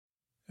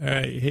All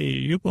right. Hey,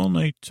 you up all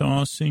night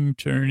tossing,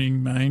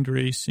 turning, mind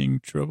racing,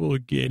 trouble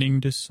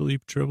getting to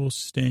sleep, trouble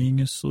staying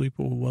asleep?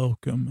 Well,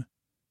 welcome.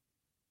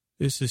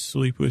 This is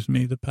Sleep With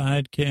Me, the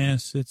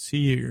podcast that's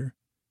here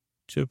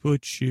to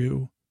put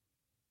you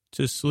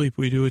to sleep.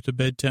 We do it the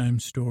bedtime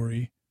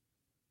story.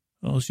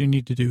 All you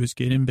need to do is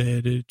get in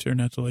bed,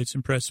 turn out the lights,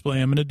 and press play.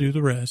 I'm going to do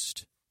the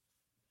rest.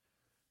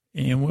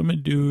 And what I'm going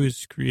to do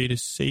is create a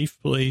safe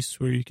place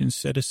where you can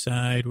set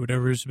aside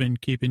whatever's been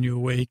keeping you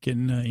awake at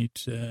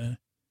night.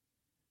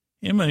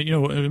 I'm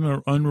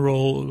gonna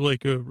unroll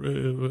like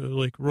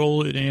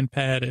roll it and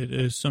pat it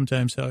is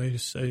sometimes how I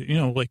say,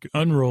 like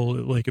unroll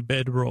it like a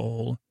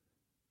bedroll,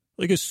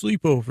 like a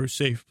sleepover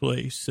safe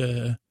place.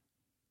 We'll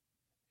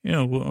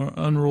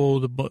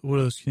unroll what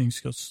are those things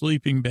called,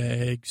 sleeping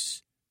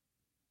bags.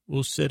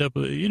 We'll set up,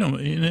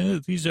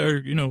 these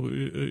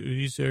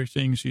are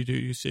things you do.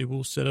 You say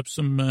we'll set up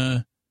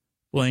some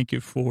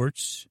blanket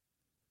forts.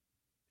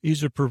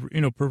 These are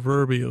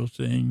proverbial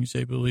things.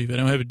 I believe I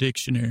don't have a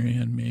dictionary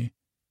on me.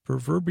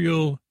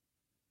 Proverbial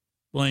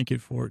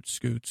blanket fort,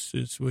 Scoots,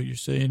 is what you're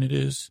saying it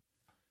is.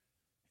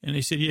 And they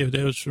said, yeah,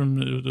 that was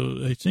from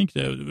I think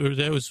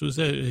that was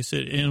that. They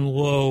said, and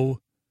low,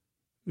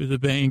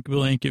 the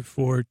blanket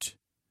fort,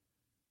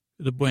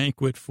 the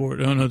banquet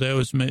fort. Oh no, that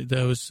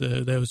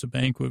was a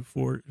banquet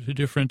fort,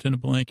 different than a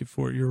blanket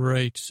fort. You're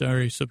right.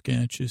 Sorry,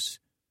 subconscious.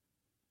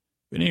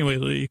 But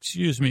anyway,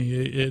 excuse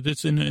me.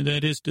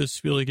 That does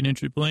feel like an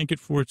entry. Blanket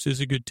forts is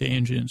a good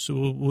tangent,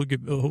 so we'll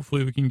get.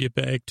 Hopefully, we can get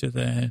back to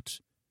that.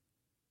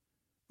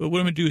 But what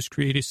I'm going to do is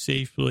create a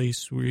safe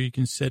place where you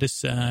can set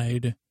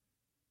aside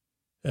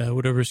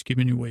whatever's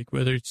keeping you awake,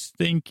 whether it's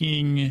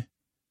thinking,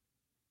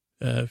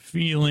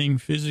 feeling,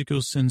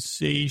 physical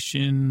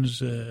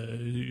sensations,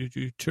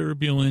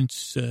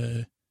 turbulence,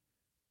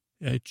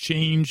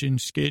 change in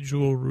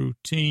schedule,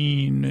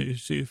 routine,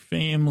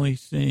 family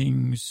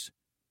things,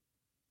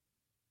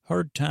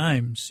 hard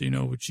times,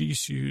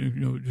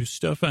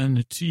 stuff on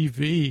the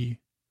TV.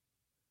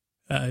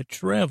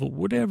 Travel,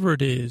 whatever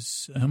it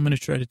is, I'm going to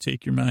try to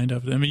take your mind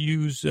off it. I'm going to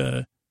use,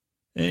 and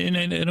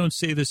I don't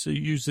say this, I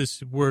use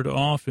this word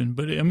often,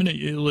 but I'm going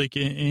to,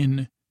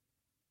 and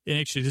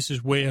actually this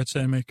is way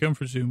outside my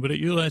comfort zone, but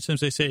a lot of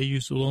times I say I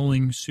use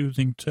lulling,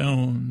 soothing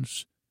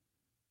tones.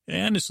 I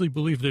honestly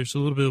believe there's a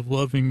little bit of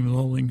loving,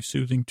 lulling,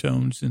 soothing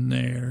tones in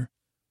there.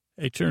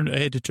 I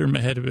had to turn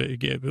my head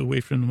away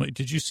from the mic.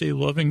 Did you say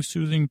loving,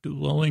 soothing,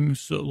 lulling,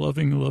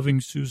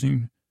 loving,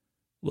 soothing?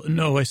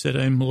 No, I said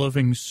I'm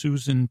loving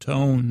Susan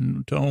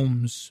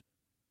Tomes.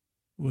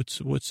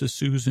 What's a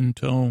Susan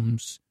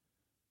Tomes?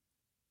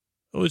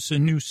 Oh, it's a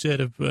new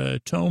set of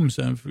tomes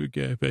I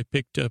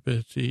picked up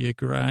at the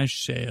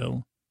garage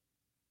sale.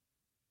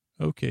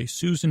 Okay,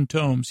 Susan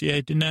Tomes. Yeah,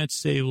 I did not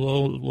say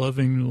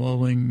loving,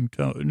 lulling.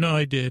 No,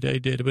 I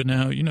did. But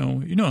now, you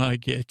know how I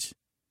get.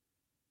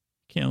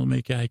 Can't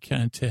make eye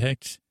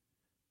contact.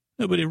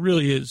 No, but it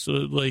really is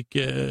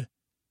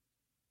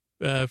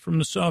from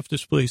the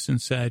softest place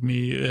inside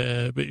me,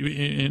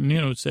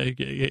 it's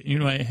like,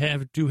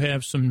 I do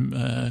have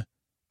some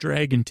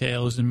dragon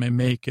tails in my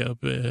makeup.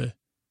 I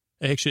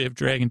actually have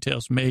dragon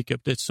tails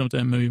makeup. That's something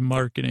I'm going to be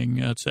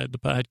marketing outside the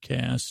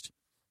podcast.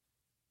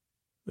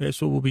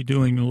 That's what we'll be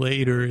doing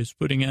later, is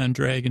putting on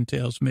dragon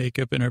tails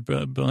makeup in our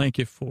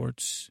blanket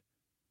forts.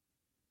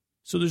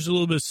 So there's a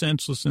little bit of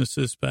senselessness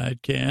to this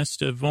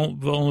podcast,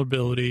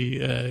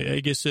 vulnerability. I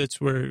guess that's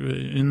where,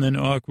 and then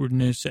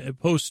awkwardness,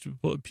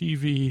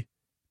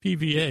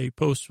 PVA,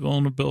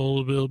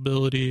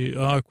 post-vulnerability,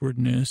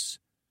 awkwardness,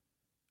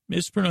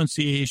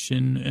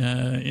 mispronunciation,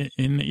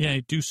 and yeah, I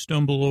do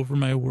stumble over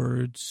my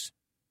words.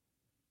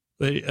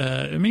 But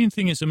the main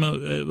thing is,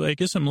 I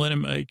guess I'm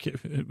letting, I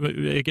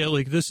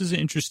get this is an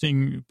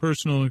interesting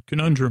personal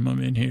conundrum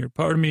I'm in here.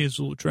 Part of me is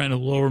trying to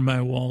lower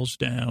my walls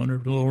down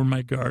or lower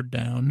my guard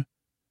down.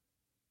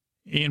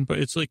 But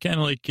it's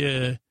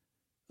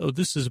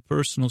this is a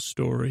personal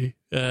story,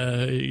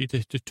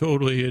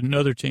 totally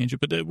another tangent.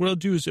 But what I'll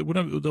do is,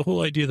 the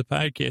whole idea of the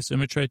podcast, I'm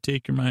going to try to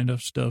take your mind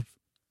off stuff.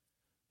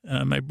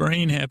 My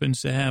brain happens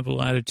to have a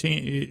lot of,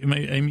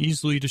 I'm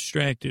easily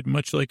distracted,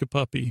 much like a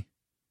puppy.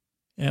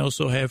 I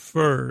also have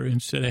fur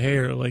instead of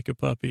hair, like a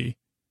puppy.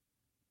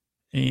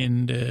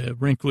 And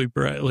wrinkly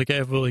brow, I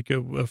have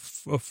a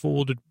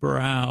folded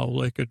brow,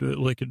 like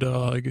a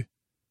dog.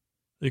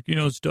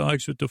 Those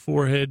dogs with the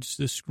foreheads,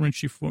 the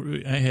scrunchy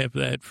forehead. I have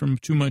that from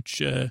too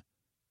much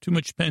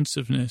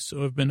pensiveness.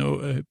 So I've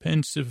been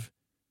pensive.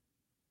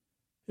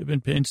 I've been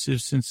pensive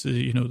since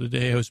the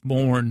day I was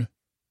born.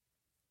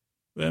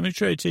 But I'm going to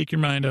try to take your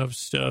mind off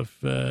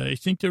stuff. I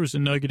think there was a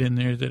nugget in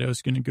there that I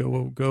was going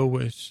to go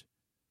with,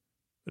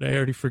 but I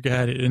already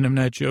forgot it, and I'm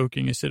not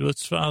joking. I said,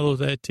 let's follow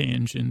that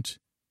tangent.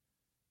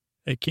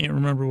 I can't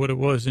remember what it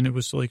was, and it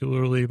was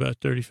literally about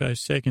 35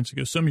 seconds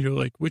ago. Some of you are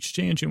like, which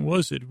tangent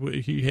was it?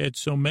 He had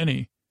so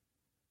many.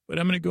 But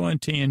I'm going to go on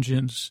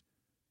tangents.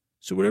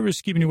 So whatever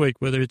is keeping you awake,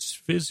 whether it's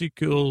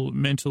physical,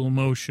 mental,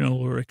 emotional,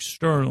 or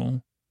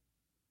external,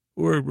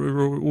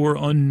 or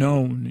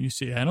unknown. You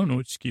say, I don't know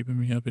what's keeping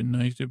me up at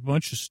night. A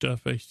bunch of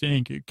stuff, I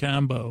think, a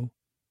combo.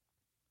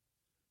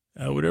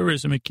 Whatever it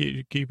is, I'm going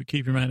to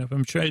keep your mind up.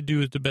 I'm trying to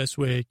do it the best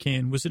way I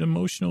can. Was it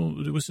emotional?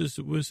 Was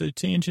it a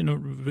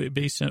tangent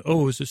based on, it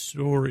was a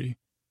story.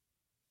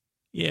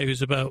 Yeah, it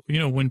was about,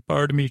 when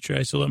part of me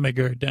tries to let my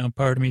guard down,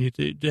 part of me,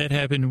 that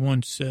happened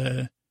once,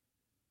 I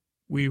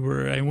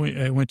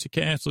went to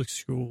Catholic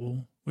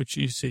school, which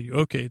you say,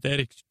 okay,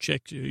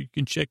 you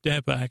can check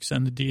that box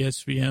on the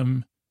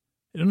DSVM.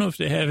 I don't know if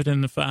they have it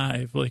in the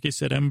 5. Like I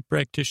said, I'm a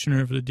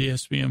practitioner of the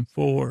DSVM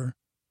 4.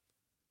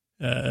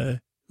 And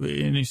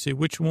you say,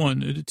 which one?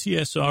 The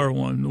TSR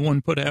one, the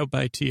one put out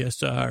by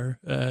TSR.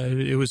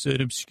 It was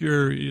an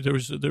obscure, there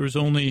was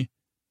only,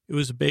 it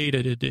was a beta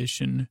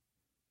edition.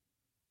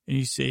 And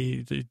you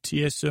say, the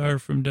TSR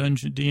from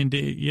Dungeon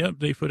D&D, yep,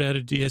 they put out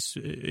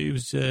it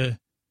was,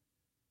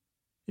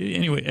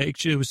 anyway,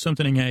 actually, it was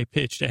something I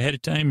pitched. I had a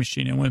time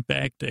machine. I went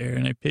back there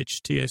and I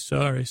pitched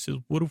TSR. I said,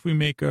 what if we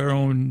make our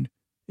own?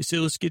 I said,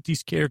 let's get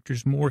these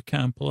characters more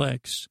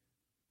complex.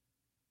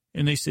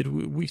 And they said,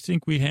 we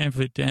think we have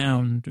it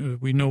down.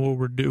 We know what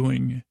we're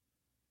doing.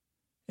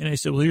 And I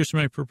said, well, here's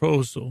my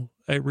proposal.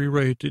 I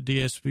rewrite the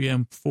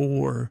DSVM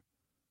 4.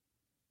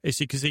 I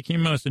said, because they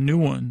came out with a new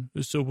one,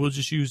 so we'll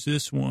just use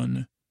this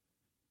one.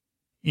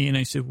 And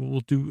I said, well,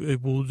 we'll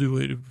do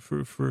it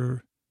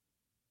for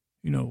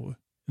And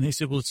they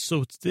said, well, it's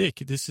so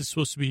thick. This is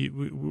supposed to be,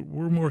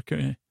 we're more,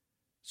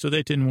 so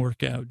that didn't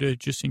work out,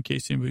 just in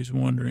case anybody's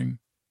wondering.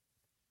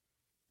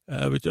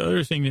 But the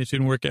other thing that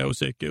didn't work out was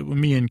that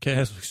me in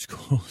Catholic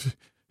school,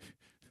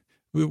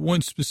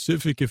 one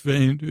specific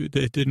event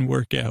that didn't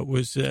work out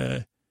was,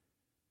 there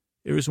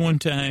was one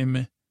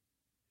time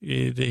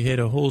they had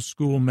a whole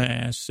school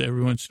mass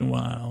every once in a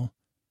while.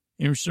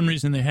 And for some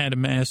reason they had a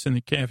mass in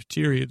the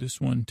cafeteria this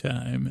one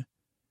time.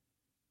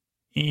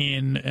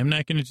 And I'm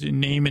not going to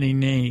name any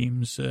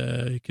names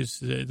because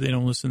they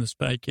don't listen to this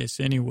podcast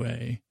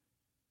anyway.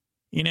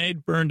 And I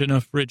had burned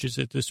enough bridges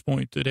at this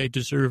point that I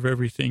deserve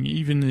everything,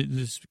 even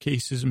this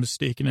case is a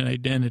mistaken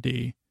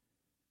identity.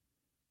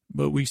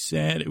 But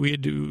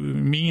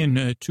me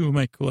and two of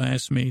my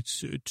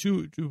classmates,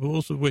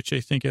 both of which I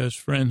think I was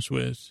friends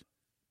with.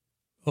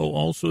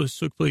 Also this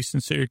took place in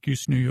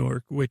Syracuse, New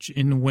York, which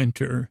in the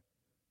winter.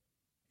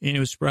 And it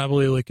was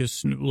probably like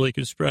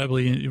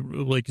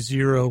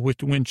zero with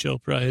the wind chill,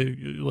 probably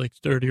like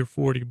 30 or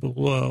 40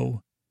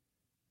 below.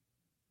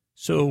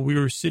 So we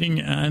were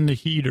sitting on the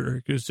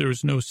heater because there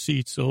was no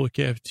seats. The whole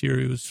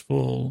cafeteria was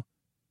full.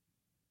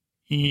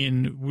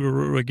 And we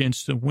were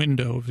against the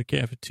window of the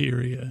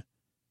cafeteria.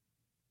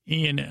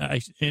 And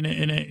I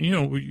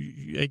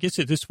guess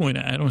at this point,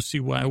 I don't see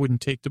why I wouldn't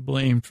take the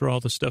blame for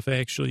all the stuff I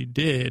actually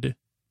did.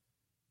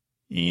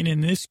 And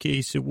in this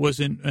case, it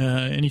wasn't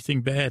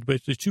anything bad,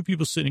 but the two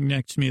people sitting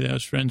next to me that I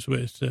was friends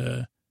with,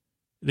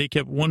 they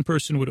kept, one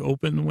person would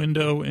open the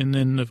window and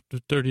then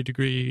the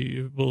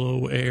 30-degree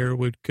below air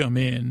would come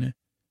in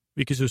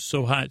because it was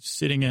so hot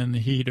sitting on the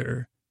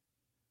heater.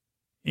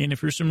 And if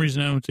for some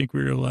reason I don't think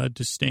we were allowed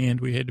to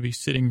stand, we had to be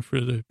sitting for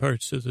the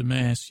parts of the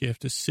mass you have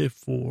to sit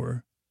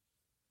for.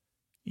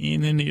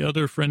 And then the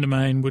other friend of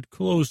mine would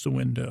close the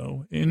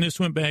window. And this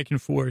went back and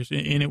forth.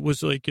 And it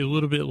was like a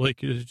little bit like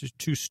just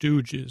two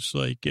stooges.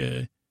 Like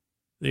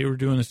they were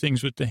doing the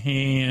things with the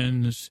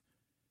hands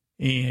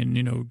and,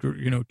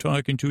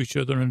 talking to each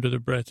other under their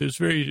breath. It was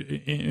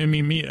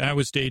very, I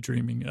was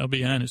daydreaming. I'll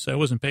be honest. I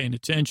wasn't paying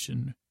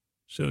attention.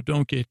 So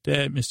don't get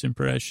that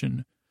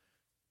misimpression.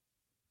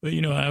 But,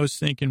 I was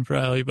thinking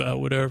probably about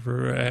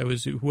whoever I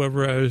was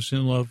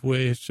in love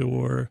with,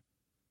 or,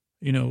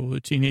 the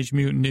Teenage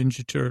Mutant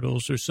Ninja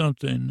Turtles or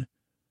something.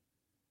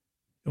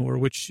 Or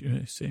were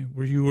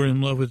you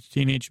in love with the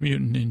Teenage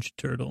Mutant Ninja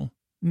Turtle?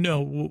 No,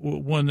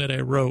 one that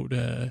I wrote,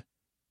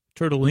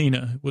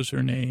 Turtlina was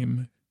her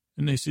name.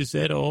 And they said, is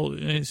that all?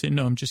 And I said,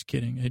 no, I'm just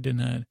kidding. I did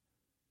not.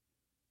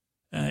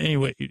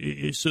 Anyway,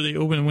 so they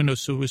opened the window.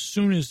 So as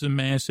soon as the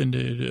mass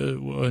ended,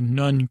 a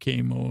nun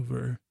came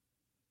over,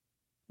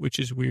 which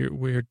is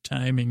weird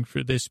timing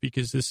for this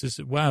because this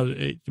is, wow,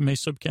 my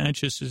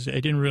subconscious is, I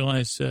didn't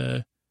realize,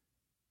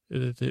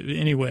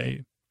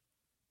 anyway,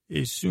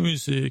 as soon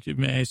as the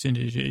mass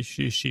ended,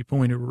 she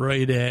pointed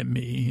right at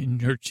me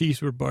and her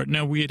teeth were bared.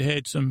 Now, we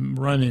had some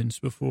run-ins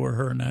before,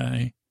 her and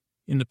I,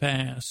 in the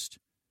past.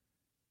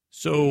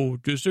 So,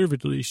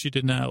 deservedly, she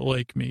did not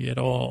like me at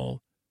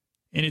all.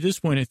 And at this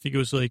point, I think it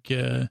was like,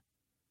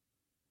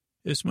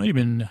 this might have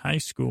been high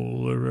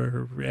school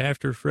or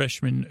after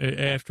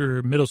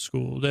middle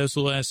school. That was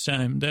the last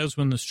time. That was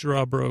when the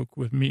straw broke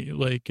with me.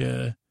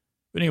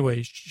 But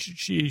anyway,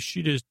 she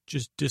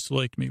just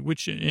disliked me,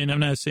 and I'm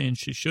not saying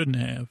she shouldn't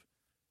have,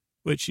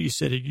 but she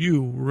said,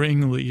 you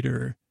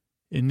ringleader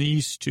in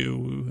these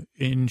two.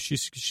 And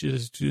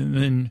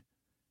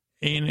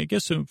and I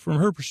guess from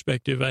her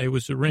perspective, I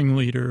was a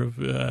ringleader of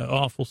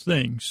awful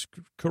things.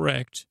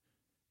 Correct.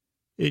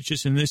 It's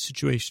just in this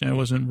situation, I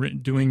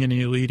wasn't doing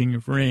any leading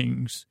of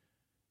rings.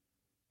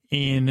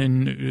 And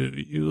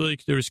then,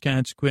 there was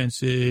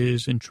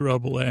consequences and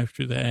trouble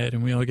after that,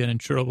 and we all got in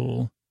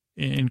trouble.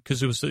 And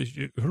because it was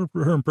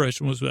her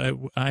impression was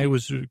I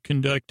was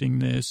conducting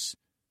this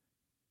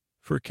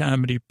for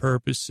comedy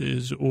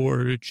purposes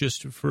or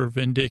just for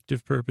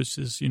vindictive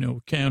purposes,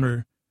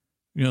 counter,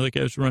 like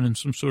I was running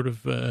some sort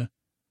of,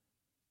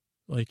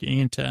 like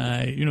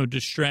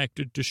distract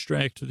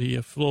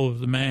the flow of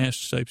the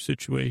mass type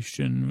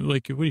situation.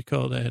 Like, what do you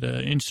call that?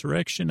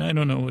 Insurrection? I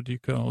don't know. What do you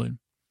call it?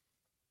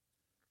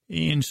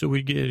 And so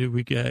we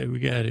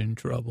got in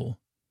trouble.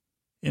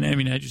 And I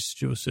mean, I just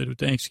said, well,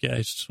 thanks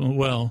guys.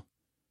 Well,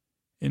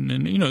 and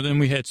then, then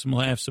we had some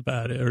laughs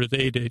about it, or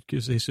they did,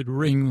 because they said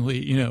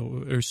ringly,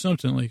 or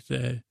something like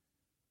that.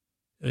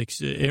 Like,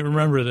 I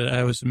remember that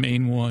I was the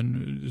main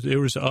one. There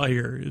was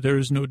ire. There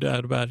was no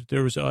doubt about it.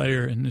 There was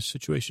ire in this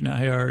situation,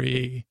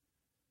 IRE.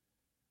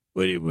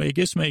 But I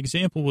guess my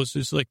example was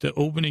just like the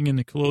opening and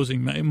the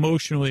closing.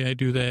 Emotionally, I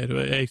do that.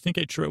 I think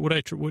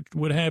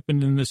what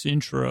happened in this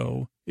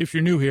intro. If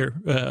you're new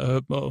here,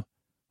 well,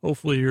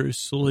 hopefully you're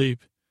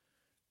asleep.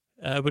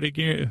 But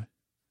again,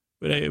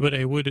 but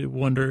I would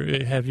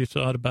wonder, have you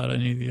thought about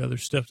any of the other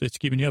stuff that's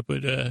keeping you up?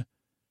 But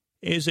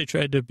as I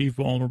tried to be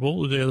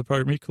vulnerable, the other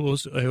part of me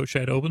I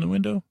tried to open the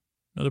window.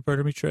 Another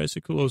part of me tries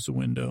to close the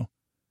window.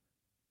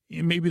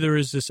 And maybe there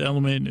is this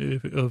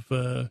element of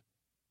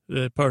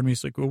that part of me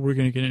is like, well,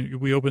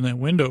 we open that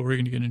window, we're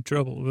going to get in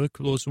trouble. We'll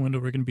close the window,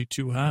 we're going to be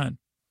too hot.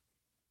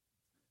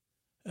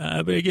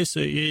 But I guess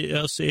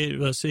I'll say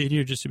it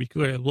here just to be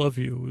clear. I love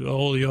you,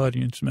 all the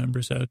audience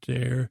members out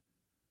there,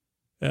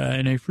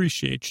 and I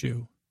appreciate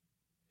you.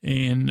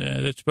 And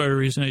that's part of the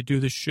reason I do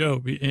this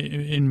show.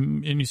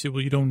 And you say,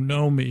 well, you don't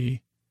know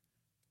me.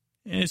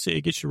 And I say,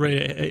 I guess you're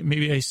right.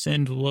 Maybe I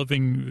send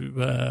loving,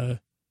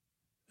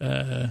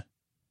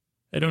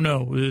 I don't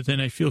know. Then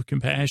I feel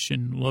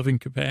compassion, loving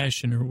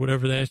compassion, or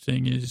whatever that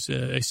thing is.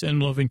 I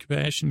send loving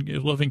compassion,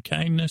 loving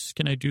kindness.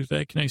 Can I do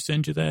that? Can I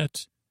send you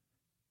that?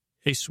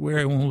 I swear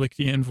I won't lick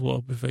the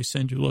envelope if I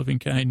send you loving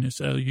kindness.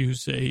 I'll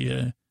use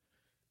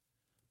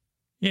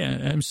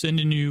I'm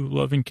sending you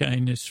loving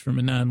kindness from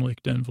a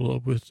non-licked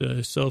envelope with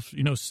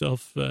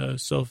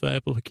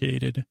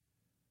self-applicated.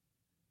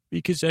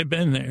 Because I've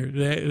been there.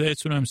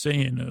 That's what I'm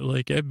saying.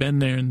 Like, I've been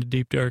there in the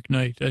deep, dark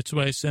night. That's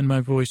why I send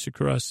my voice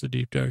across the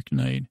deep, dark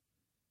night.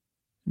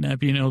 Not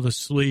being able to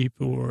sleep,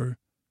 or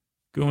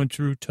going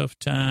through tough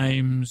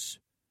times,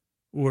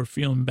 or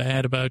feeling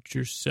bad about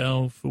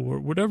yourself, or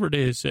whatever it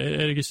is.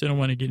 I guess I don't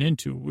want to get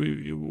into.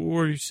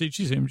 Or you say,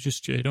 geez, I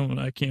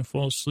can't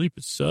fall asleep.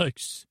 It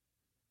sucks.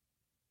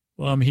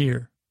 Well, I'm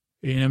here,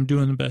 and I'm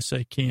doing the best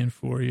I can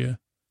for you.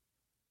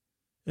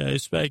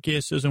 This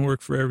podcast doesn't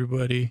work for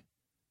everybody.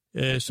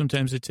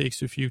 Sometimes it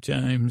takes a few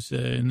times,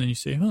 and then you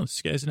say, oh,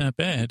 this guy's not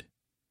bad.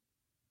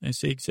 I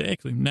say,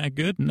 exactly, not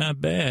good,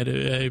 not bad,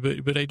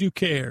 but I do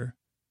care.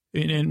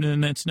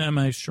 And that's not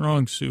my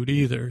strong suit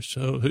either.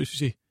 So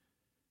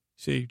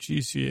say,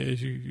 geez, you're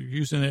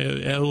using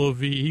the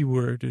LOVE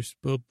word, just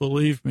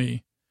believe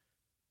me.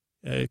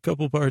 A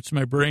couple parts of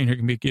my brain are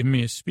going to be giving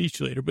me a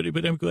speech later,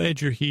 but I'm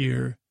glad you're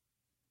here.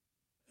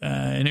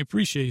 And I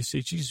appreciate you.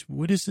 Say, geez,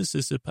 what is this?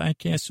 Is this a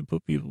podcast to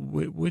put people,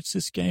 what's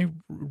this guy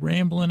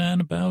rambling on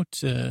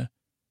about?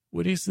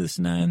 What is this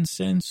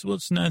nonsense? Well,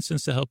 it's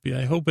nonsense to help you.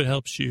 I hope it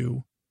helps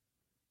you.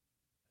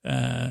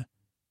 I'm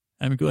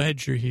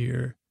glad you're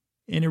here.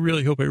 And I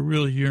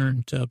really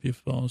yearn to help you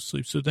fall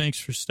asleep. So thanks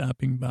for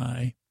stopping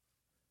by.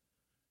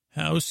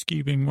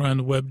 Housekeeping, we're on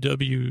the web,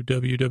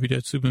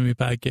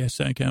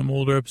 www.sleepwithmepodcast.com.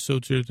 Older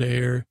episodes are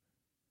there.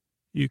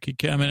 You can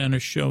comment on our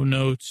show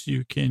notes.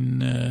 You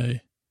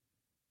can,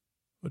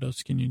 what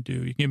else can you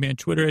do? You can get me on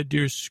Twitter at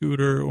Dear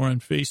Scooter, or on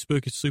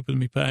Facebook at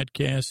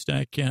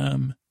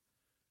sleepwithmepodcast.com.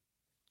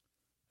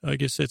 I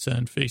guess that's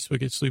on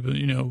Facebook at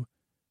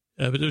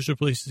but those are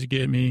places to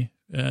get me.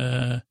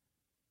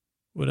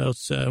 What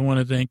else? I want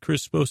to thank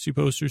Chris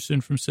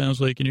Posterson from Sounds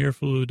Like an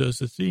Earful, who does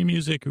the theme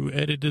music, who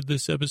edited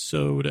this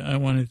episode. I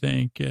want to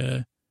thank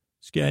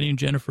Scotty and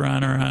Jennifer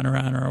on our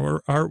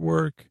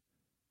artwork.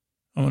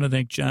 I want to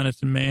thank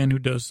Jonathan Mann, who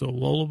does the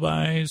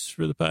lullabies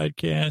for the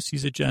podcast.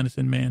 He's at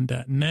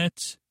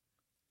jonathanmann.net.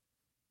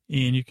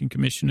 And you can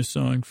commission a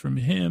song from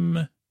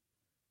him.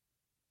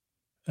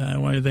 I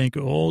want to thank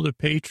all the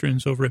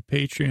patrons over at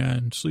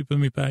Patreon,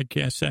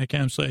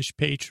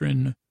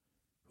 sleepwithmepodcast.com/patron,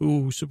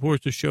 who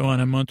support the show on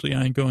a monthly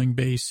ongoing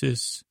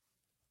basis.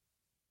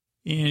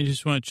 And I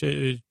just want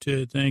to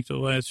thank the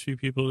last few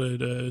people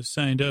that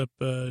signed up,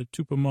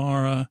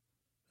 Tupamara,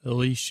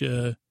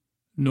 Alicia,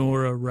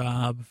 Nora,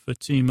 Rob,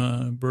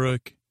 Fatima,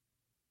 Brooke,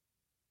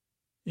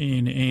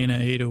 and Anna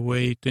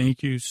 808.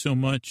 Thank you so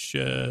much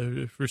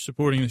for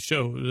supporting the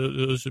show.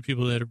 Those are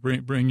people that are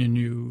bringing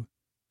you,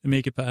 to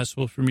make it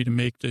possible for me to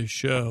make the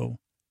show.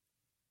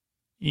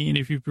 And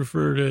if you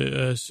prefer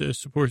to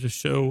support the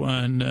show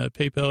on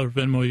PayPal or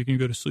Venmo, you can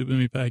go to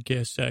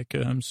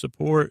sleepwithmepodcast.com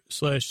support.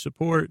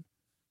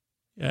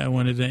 I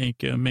want to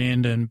thank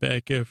Amanda and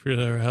Becca for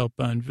their help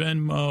on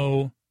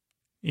Venmo,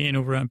 and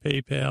over on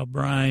PayPal,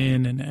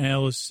 Brian and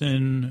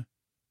Allison,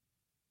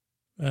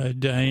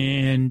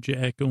 Diane,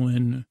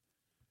 Jacqueline.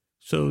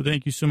 So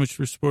thank you so much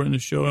for supporting the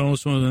show. I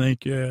also want to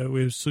thank,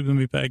 we have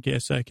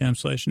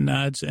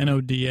sleepwithmepodcast.com/nods,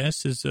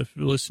 NODS is a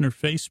listener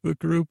Facebook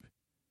group.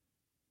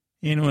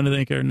 And I want to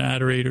thank our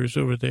moderators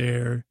over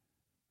there,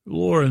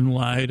 Laura and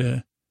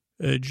Lyda,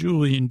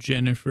 Julie and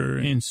Jennifer,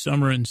 and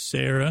Summer and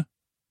Sarah.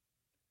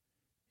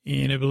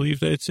 And I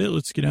believe that's it.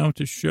 Let's get on with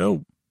the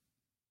show.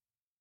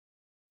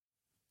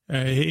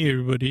 Hey,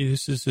 everybody.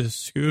 This is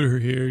Scooter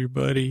here, your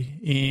buddy.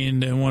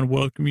 And I want to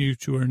welcome you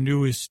to our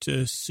newest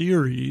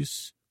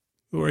series,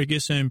 or I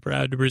guess I'm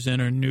proud to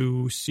present our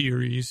new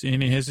series.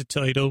 And it has a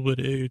title, but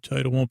the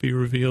title won't be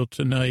revealed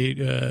tonight.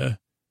 I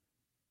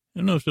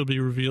don't know if it'll be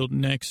revealed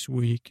next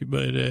week,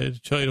 but the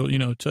title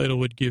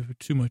would give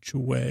too much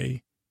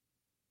away.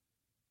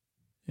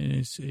 And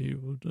it's so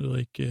you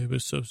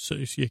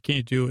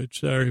can't do it.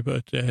 Sorry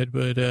about that,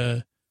 but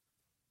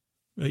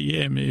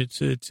yeah, I mean,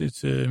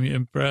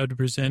 I'm proud to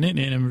present it,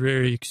 and I'm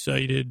very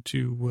excited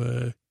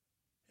to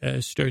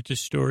start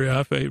this story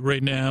off.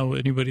 Right now,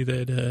 anybody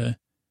that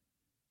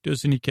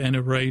does any kind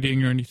of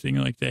writing or anything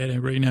like that,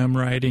 and right now I'm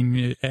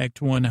writing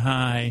Act 1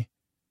 high.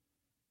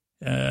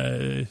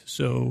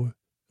 So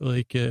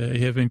I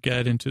haven't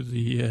got into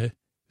the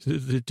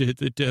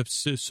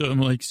depths, so I'm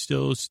like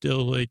still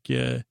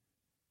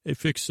I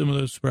fixed some of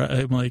those.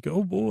 I'm like,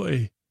 oh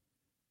boy.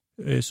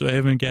 So I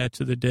haven't got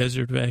to the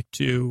Desert Act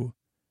 2.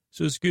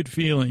 So it's a good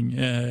feeling.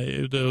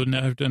 Though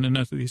now I've done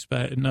enough of these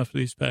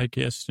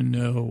podcasts to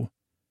know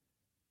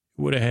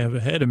what I have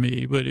ahead of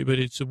me. But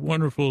it's a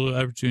wonderful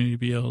opportunity to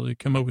be able to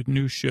come up with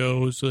new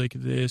shows like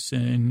this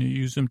and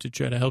use them to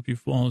try to help you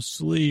fall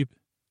asleep.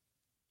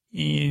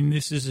 And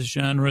this is a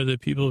genre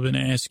that people have been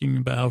asking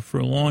about for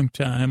a long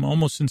time,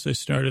 almost since I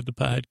started the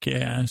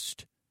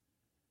podcast.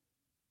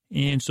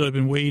 And so I've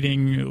been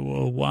waiting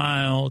a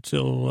while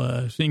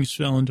till things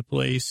fell into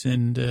place,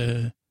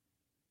 and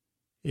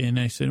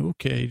I said,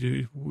 okay,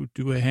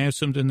 do I have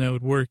something that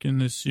would work in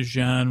this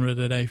genre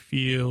that I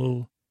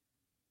feel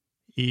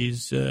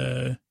is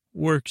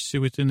works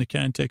within the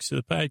context of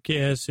the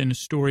podcast, and a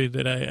story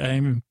that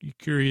I'm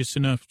curious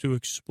enough to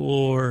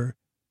explore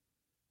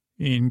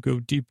and go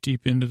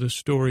deep into the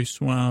story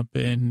swamp,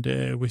 and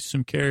with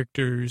some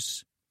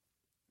characters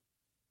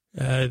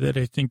that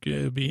I think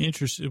will be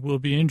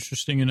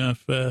interesting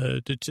enough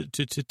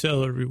to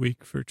tell every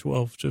week for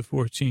 12 to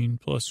 14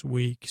 plus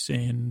weeks.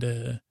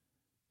 And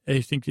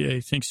I think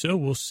so.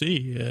 We'll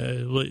see.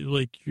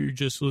 Like you're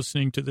just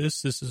listening to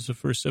this. This is the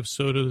first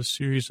episode of the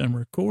series I'm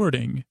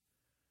recording.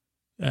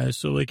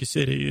 So like I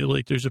said,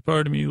 there's a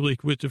part of me,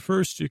 like with the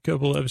first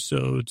couple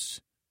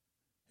episodes,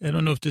 I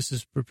don't know if this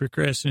is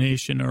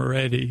procrastination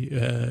already,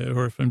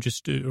 or if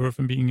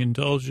I'm being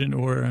indulgent,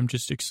 or I'm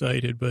just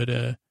excited,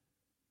 but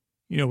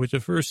with the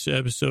first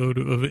episode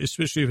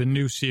especially of a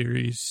new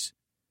series,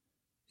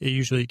 I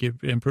usually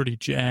I'm pretty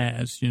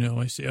jazzed.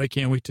 I say, I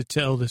can't wait to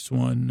tell this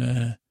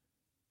one.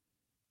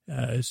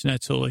 It's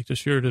not till like the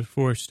third or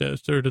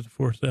the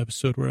fourth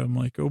episode where I'm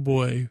like, oh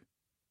boy,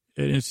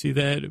 I didn't see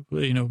that,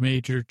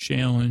 major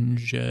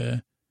challenge.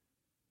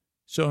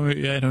 So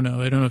I don't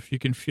know. I don't know if you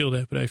can feel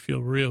that, but I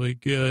feel really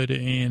good.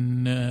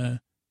 And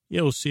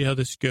yeah, we'll see how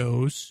this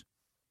goes.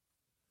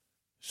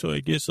 So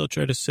I guess I'll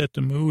try to set the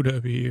mood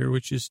up here,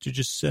 which is to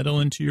just settle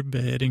into your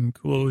bed and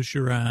close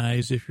your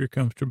eyes if you're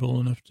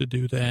comfortable enough to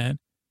do that.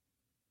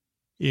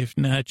 If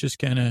not, just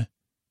kind of,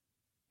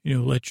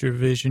 let your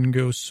vision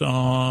go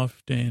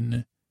soft.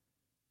 And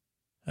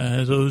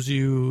those of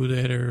you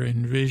that are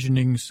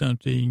envisioning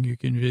something, you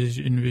can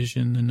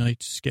envision the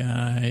night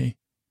sky.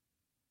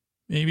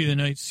 Maybe the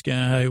night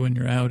sky when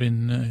you're out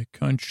in the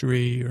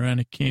country or on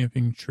a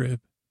camping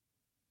trip,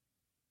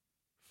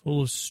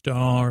 full of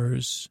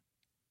stars.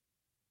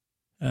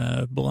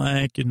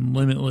 Black and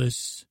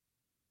limitless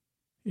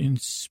and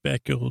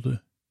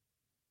speckled,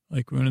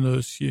 like one of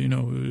those,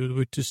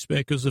 with the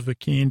speckles of a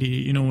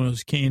candy, one of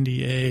those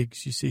candy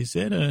eggs. You see,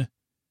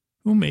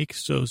 who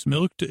makes those?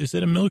 Is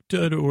that a Milk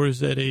Dud, or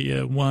is that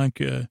a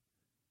Wonka,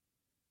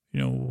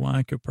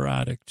 Wonka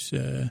product?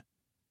 And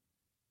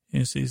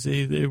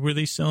see, were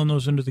they selling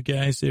those under the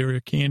guise they were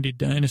candied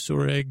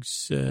dinosaur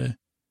eggs? You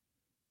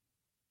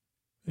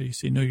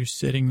say, no, you're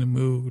setting the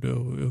mood.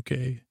 Oh,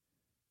 okay.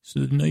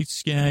 So the night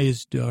sky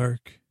is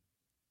dark,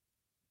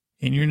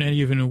 and you're not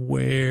even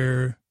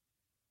aware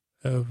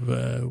of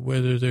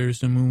whether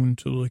there's a moon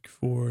to look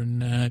for or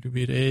not.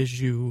 But as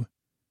you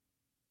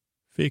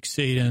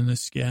fixate on the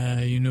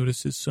sky, you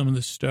notice that some of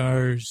the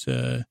stars,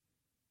 the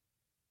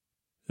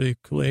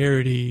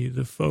clarity,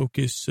 the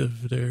focus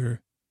of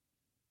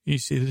you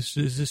say,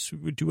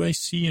 do I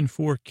see in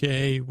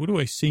 4K? What do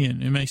I see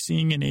in? Am I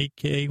seeing in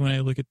 8K when I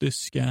look at this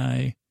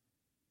sky?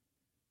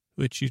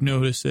 But you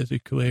notice that the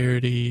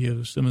clarity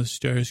of some of the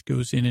stars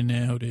goes in and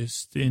out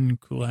as thin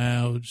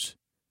clouds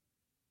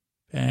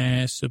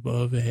pass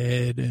above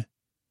ahead.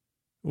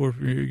 Or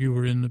if you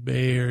were in the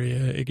Bay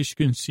Area, I guess you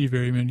couldn't see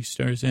very many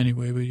stars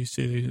anyway, but you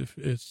say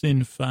a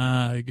thin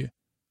fog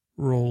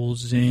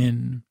rolls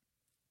in,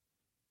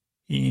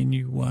 and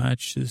you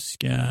watch the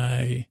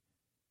sky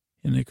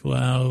and the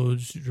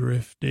clouds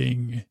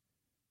drifting,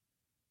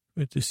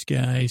 but the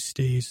sky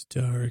stays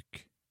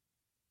dark.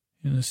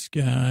 And the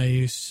sky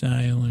is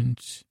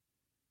silent,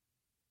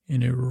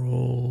 and it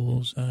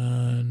rolls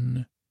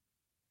on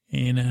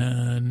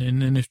And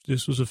then if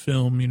this was a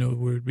film,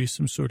 where it'd be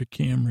some sort of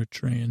camera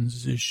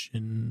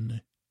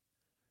transition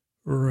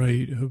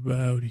right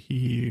about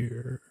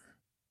here.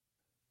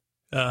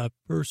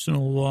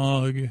 Personal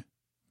log.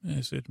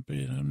 I said, I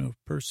don't know,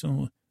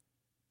 personal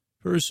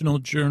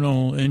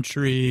journal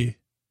entry.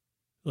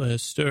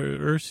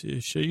 Earth.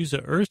 Should I use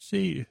a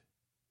earthy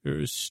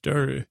or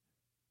start?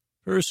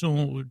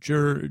 Personal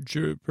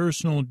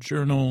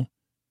journal.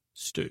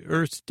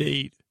 Earth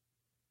date.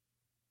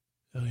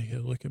 I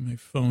gotta look at my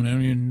phone. I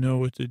don't even know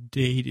what the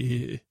date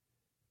is.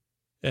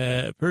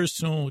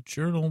 Personal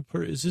journal.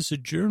 Is this a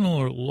journal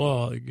or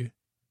log?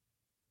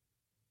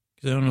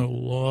 Because I don't know.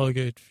 Log,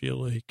 I'd feel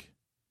like.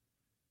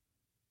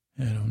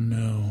 I don't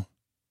know.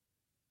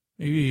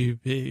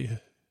 Maybe.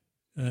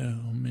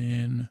 Oh,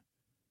 man.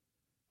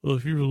 Well,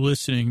 if you're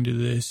listening to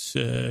this,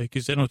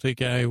 because I don't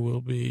think I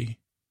will be.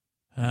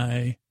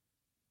 Hi.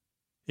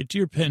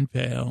 Dear pen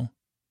pal.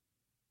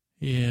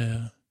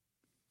 Yeah.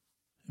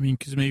 I mean,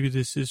 because maybe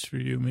this is for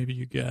you. Maybe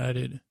you got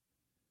it.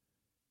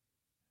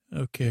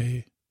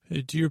 Okay.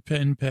 Dear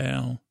pen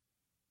pal.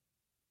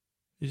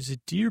 Is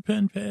it dear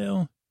pen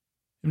pal?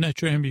 I'm not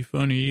trying to be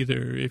funny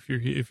either. If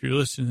you're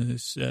listening to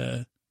this,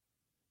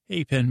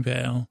 hey pen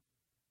pal,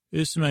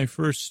 this is my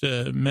first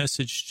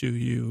message to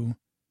you.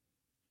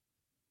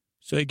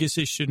 So I guess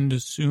I shouldn't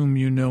assume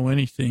you know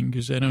anything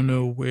because I don't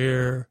know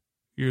where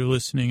you're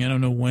listening. I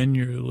don't know when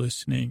you're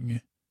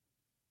listening.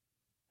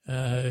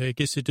 I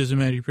guess it doesn't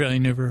matter. You probably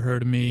never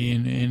heard of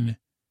me,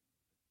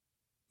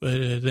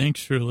 but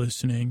thanks for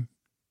listening.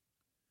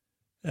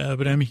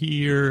 But I'm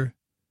here,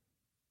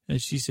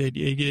 as she said.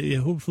 Yeah,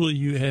 hopefully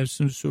you have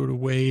some sort of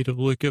way to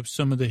look up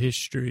some of the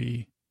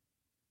history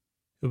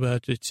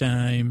about the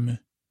time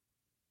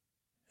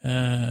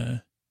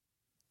after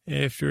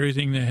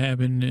everything that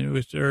happened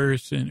with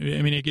Earth. And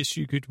I mean, I guess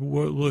you could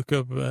look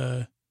up.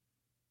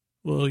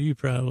 Well, you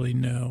probably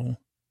know.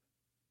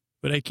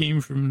 But I came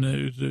from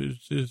the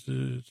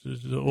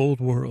old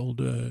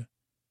world.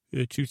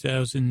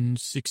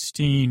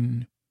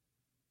 2016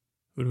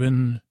 would have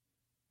been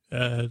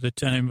the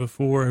time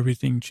before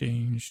everything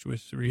changed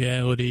with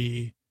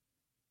reality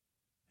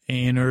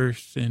and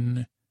Earth,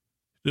 and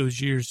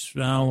those years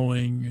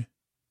following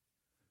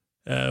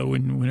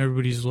when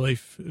everybody's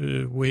life,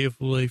 way of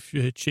life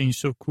changed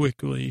so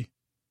quickly.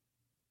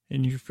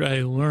 And you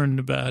probably learned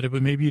about it,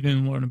 but maybe you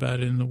didn't learn about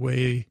it in the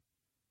way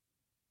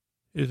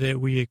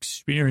that we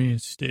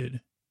experienced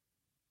it.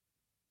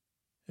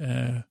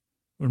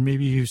 Or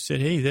maybe you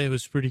said, hey, that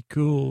was pretty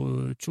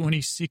cool.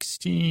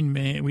 2016,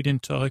 man. We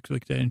didn't talk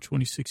like that in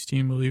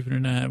 2016, believe it or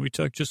not. We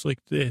talked just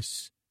like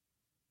this.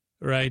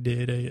 Or I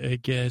did, I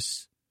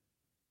guess.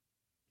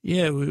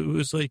 Yeah, it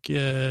was like,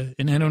 and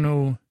I don't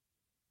know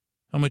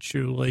how much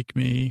you're like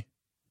me,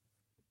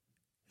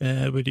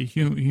 but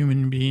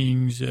human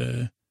beings,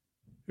 or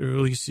at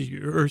least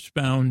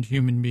earthbound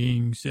human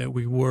beings that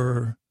we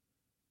were,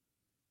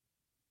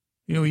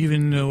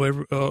 even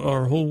though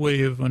our whole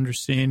way of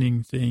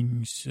understanding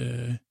things,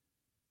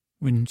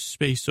 when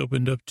space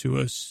opened up to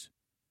us,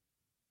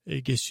 I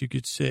guess you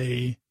could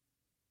say,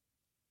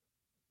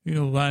 a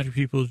lot of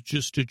people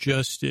just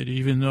adjusted,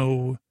 even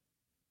though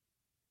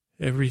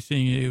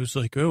everything, it was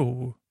like,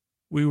 oh,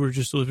 we were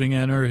just living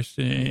on Earth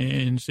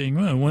and saying,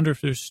 well, I wonder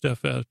if there's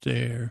stuff out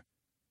there.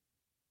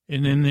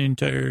 And then the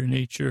entire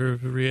nature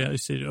of reality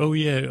said, oh,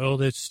 yeah, all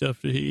that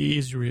stuff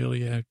is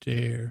really out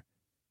there.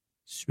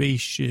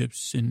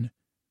 Spaceships and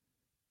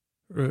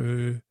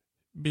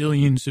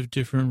billions of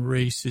different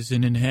races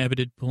and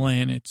inhabited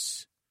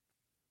planets.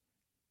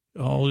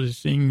 All the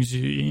things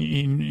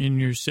in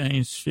your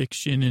science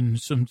fiction and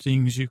some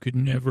things you could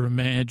never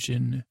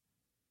imagine.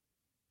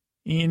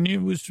 And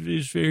it was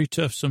very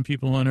tough. Some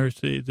people on Earth,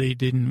 they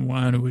didn't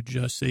want to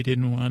adjust. They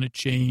didn't want to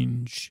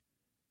change.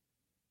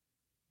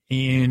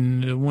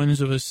 And the ones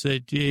of us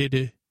that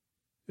did,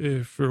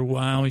 for a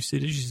while, we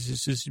said,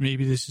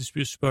 maybe this is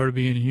just part of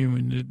being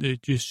human. They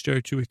just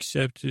start to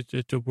accept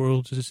that the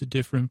world is a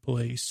different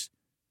place.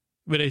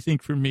 But I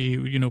think for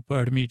me,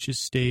 part of me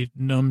just stayed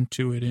numb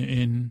to it.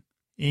 And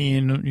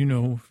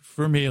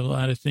for me, a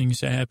lot of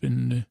things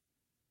happened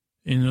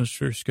in those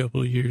first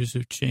couple of years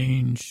of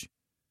change.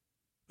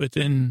 But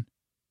then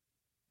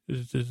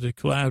the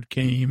cloud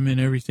came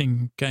and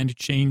everything kind of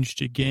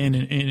changed again.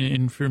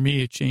 And for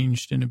me, it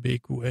changed in a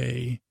big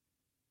way.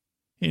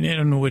 And I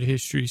don't know what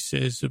history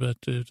says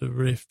about the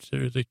rift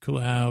or the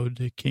cloud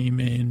that came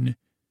in.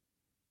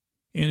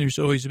 And there's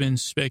always been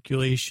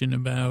speculation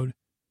about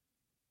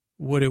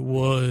what it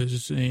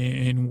was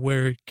and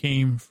where it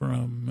came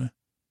from.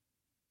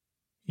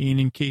 And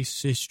in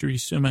case history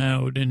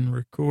somehow didn't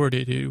record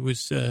it, it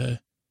was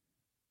the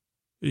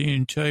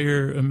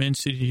entire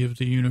immensity of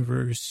the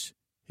universe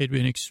had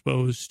been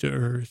exposed to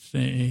Earth.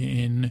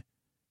 And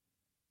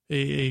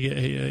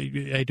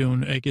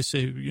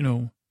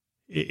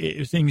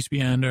things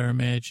beyond our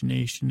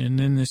imagination. And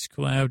then this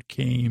cloud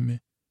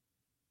came,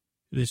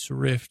 this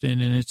rift,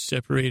 and it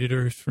separated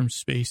Earth from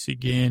space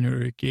again,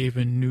 or it gave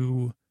a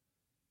new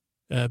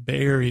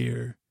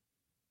barrier.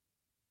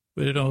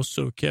 but it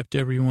also kept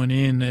everyone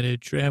in that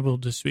had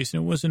traveled to space.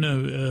 And it wasn't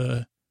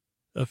a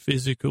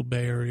physical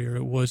barrier.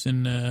 It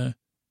wasn't a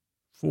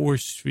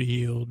force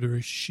field or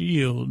a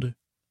shield.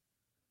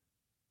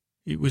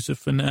 It was a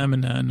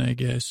phenomenon, I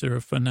guess, or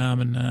a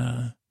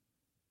phenomena.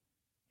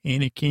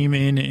 And it came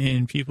in,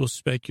 and people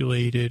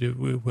speculated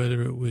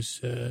whether it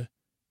was,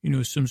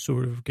 some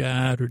sort of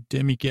god or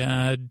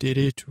demigod did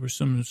it, or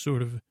some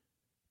sort of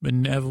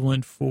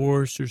benevolent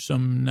force or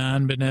some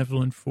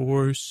non-benevolent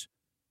force.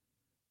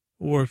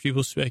 Or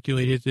people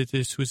speculated that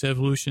this was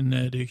evolution,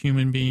 that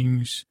human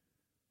beings,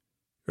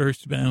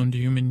 earthbound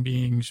human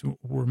beings,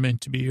 were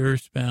meant to be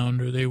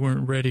earthbound, or they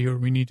weren't ready, or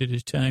we needed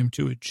a time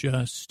to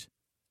adjust.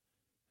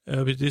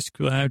 But this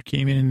cloud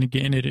came in, and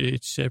again,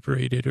 it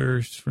separated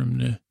Earth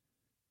from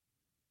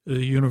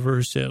the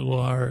universe at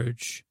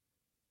large,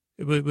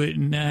 but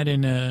not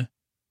in a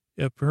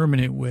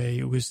permanent way.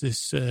 It was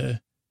this,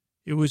 it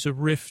was a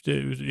rift.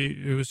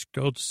 It was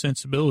called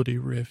sensibility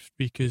rift,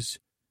 because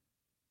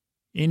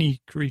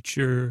any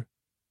creature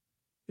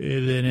that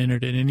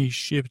entered it, any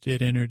ship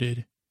that entered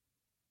it,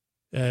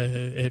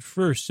 at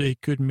first they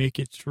could make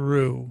it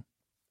through.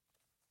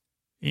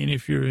 And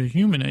if you're a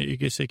human, I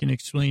guess I can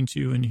explain to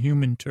you in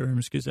human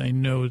terms, because I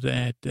know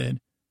that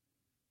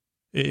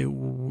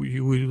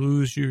you would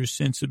lose your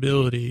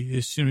sensibility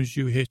as soon as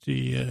you hit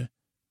the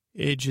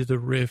edge of the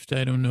rift.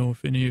 I don't know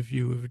if any of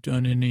you have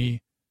done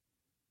any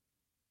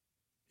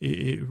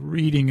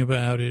reading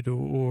about it,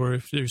 or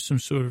if there's some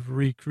sort of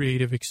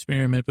recreative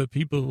experiment, but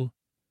people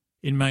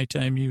in my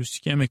time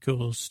used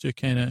chemicals to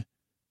kind of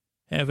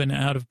have an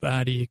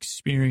out-of-body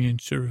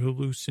experience or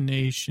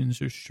hallucinations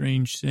or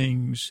strange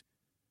things.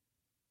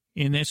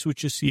 And that's what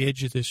just the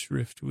edge of this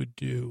rift would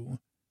do.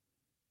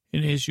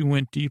 And as you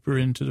went deeper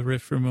into the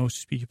rift for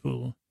most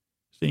people,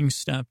 things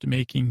stopped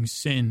making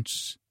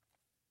sense.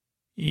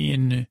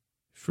 And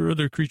for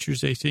other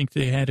creatures, I think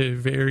they had a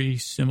very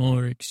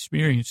similar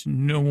experience.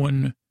 No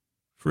one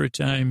for a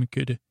time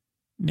could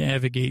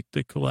navigate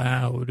the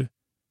cloud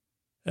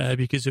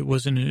because it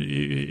wasn't,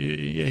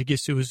 I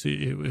guess it was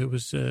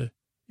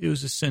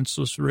a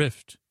senseless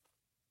rift.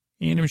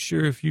 And I'm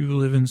sure if you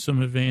live in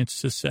some advanced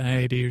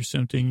society or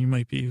something, you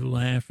might be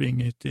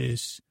laughing at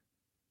this.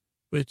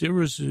 But there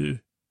was a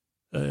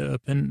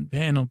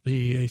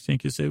panoply, I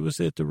think, was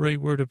that the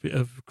right word,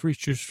 of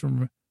creatures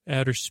from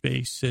outer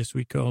space, as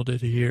we called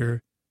it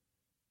here.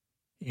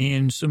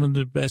 And some of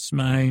the best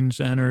minds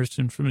on Earth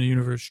and from the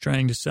universe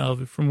trying to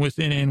solve it from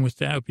within and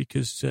without,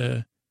 because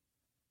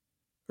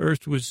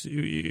Earth was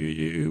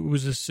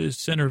a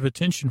center of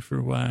attention for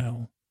a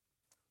while.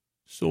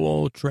 So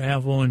all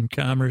travel and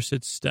commerce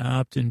had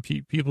stopped, and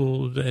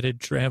people that had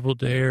traveled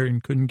there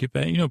and couldn't get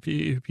back,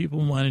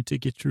 people wanted to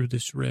get through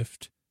this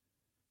rift.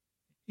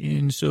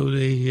 And so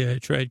they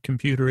tried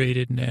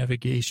computer-aided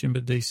navigation,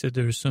 but they said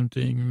there was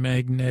something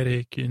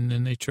magnetic, and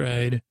then they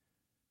tried,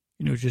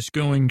 just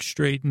going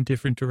straight in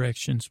different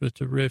directions, but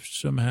the rift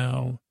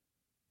somehow,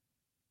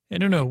 I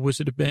don't know,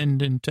 was it a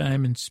bend in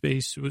time and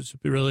space? Was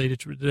it related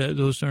to that?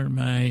 Those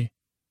aren't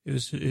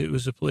it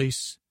was a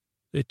place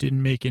that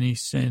didn't make any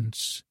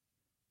sense.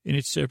 And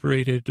it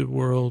separated the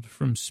world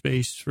from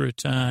space for a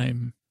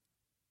time.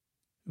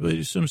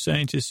 But some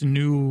scientists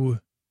knew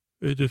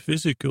the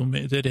physical,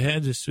 that it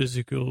had this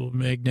physical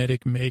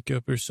magnetic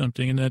makeup or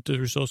something, and that there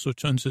was also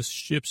tons of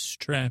ships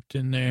trapped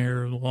in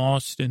there,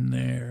 lost in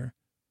there.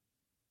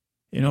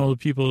 And all the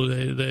people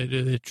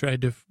that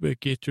tried to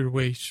get their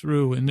way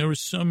through. And there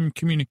was some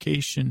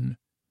communication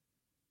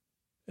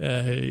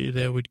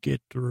that would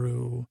get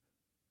through.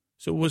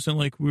 So it wasn't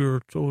like we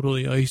were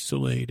totally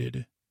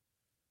isolated.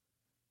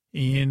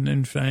 And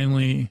then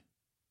finally,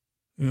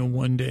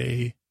 one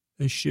day,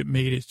 a ship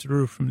made it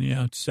through from the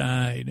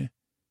outside.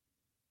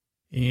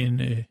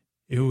 And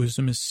it was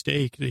a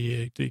mistake.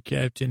 The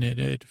captain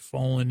had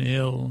fallen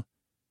ill.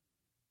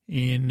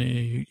 And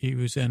he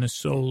was on a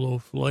solo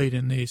flight.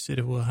 And they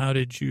said, well, how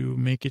did you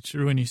make it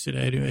through? And he said,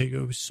 I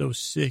was so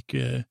sick.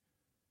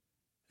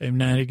 I'm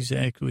not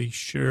exactly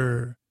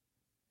sure.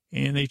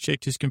 And they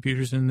checked his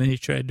computers, and they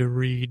tried to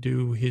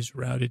redo his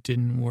route. It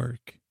didn't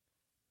work.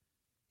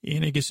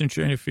 And I guess I'm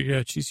trying to figure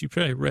out, geez, you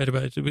probably read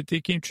about it, but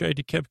they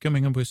kept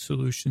coming up with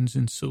solutions.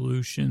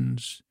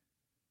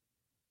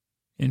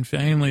 And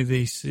finally,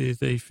 they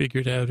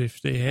figured out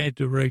if they had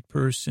the right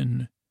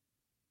person,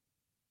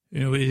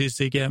 as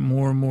they got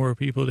more and more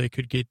people, they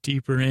could get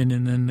deeper in,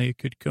 and then they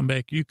could come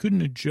back. You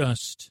couldn't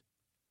adjust.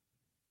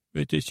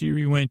 But the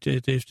theory went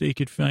that if they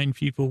could find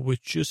people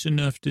with just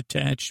enough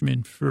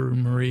detachment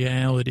from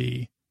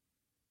reality,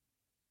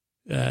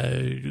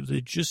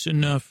 just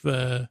enough...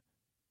 the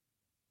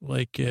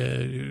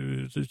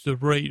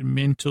right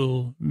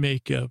mental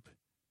makeup,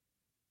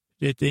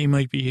 that they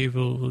might be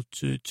able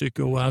to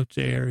go out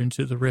there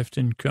into the rift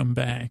and come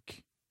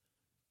back.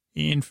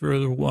 And for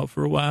a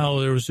while,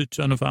 there was a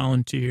ton of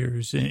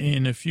volunteers,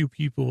 and a few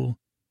people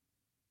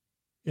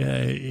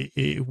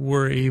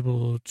were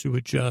able to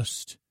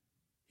adjust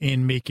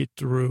and make it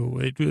through.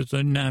 It was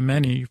not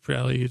many,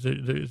 probably.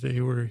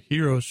 They were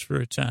heroes for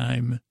a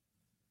time.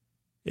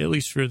 at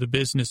least for the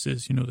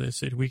businesses, that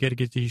said, we got to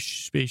get these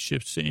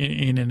spaceships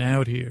in and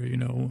out here,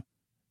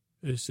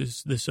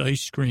 this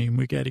ice cream,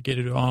 we got to get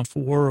it off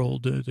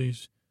world. They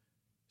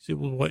said,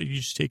 well, what, you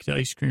just take the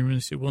ice cream? And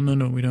they said, well,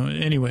 no, we don't.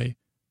 Anyway,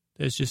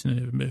 that's just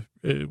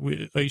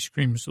ice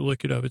cream, so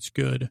look it up. It's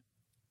good.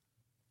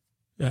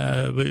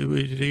 But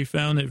they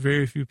found that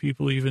very few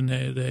people, even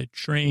that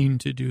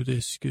trained to do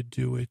this, could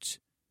do it.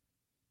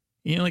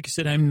 Like I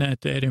said, I'm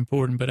not that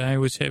important, but I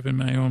was having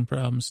my own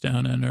problems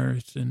down on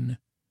Earth, and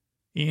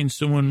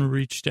someone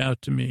reached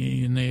out to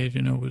me, and they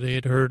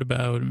had heard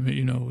about,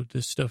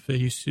 the stuff they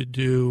used to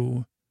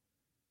do,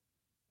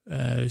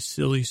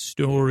 silly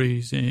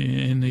stories,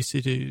 and they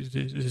said,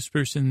 this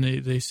person,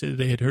 they said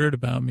they had heard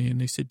about me,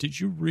 and they said, did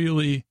you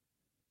really?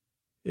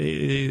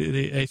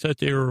 I thought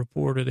they were a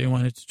reporter. They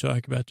wanted to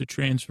talk about the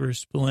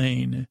transverse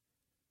plane.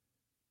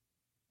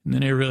 And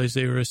then I realized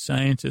they were a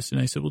scientist. And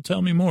I said, well,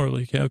 tell me more.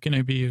 Like, how can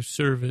I be of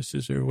service?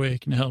 Is there a way I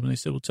can help? And they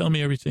said, well, tell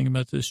me everything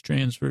about this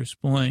transverse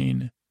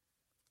plane.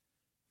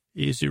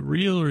 Is it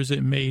real or is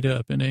it made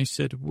up? And I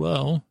said,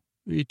 well,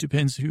 it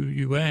depends who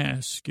you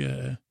ask.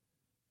 And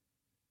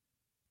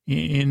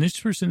this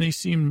person, they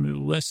seemed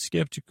less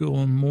skeptical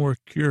and more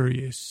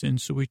curious.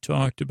 And so we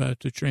talked about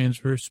the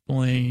transverse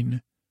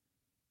plane,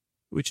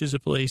 which is a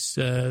place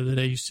that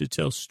I used to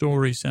tell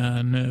stories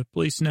on, a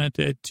place not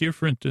that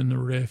different than the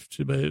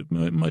Rift, but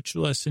much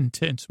less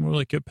intense, more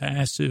like a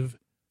passive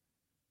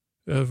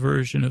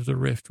version of the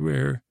Rift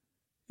where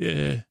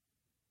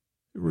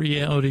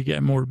reality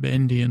got more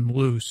bendy and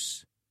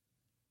loose.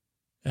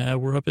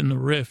 We're up in the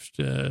Rift.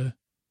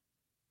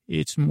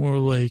 It's more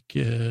like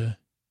the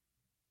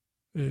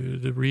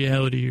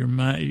reality of your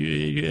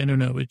mind. I don't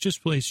know. It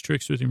just plays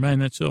tricks with your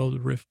mind. That's all the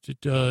Rift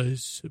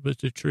does. But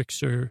the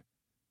tricks are...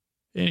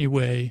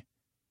 Anyway,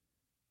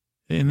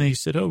 and they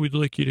said, oh, we'd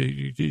like you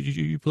to, do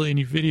you play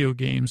any video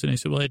games? And I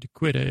said, well, I had to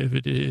quit. I have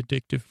an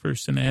addictive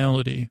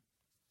personality.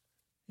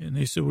 And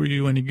they said, were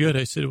you any good?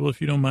 I said, well, if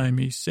you don't mind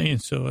me saying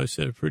so. I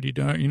said, pretty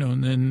darn,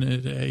 and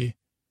then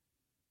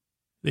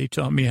they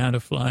taught me how to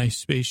fly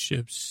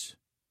spaceships.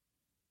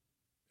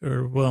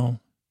 Or,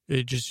 well,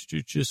 it just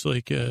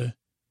like I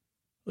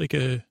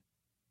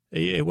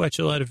watch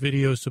a lot of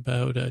videos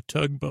about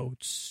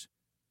tugboats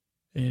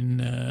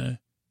and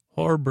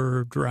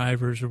harbor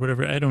drivers or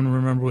whatever. I don't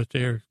remember what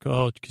they're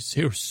called because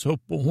they were so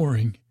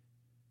boring.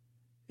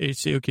 They'd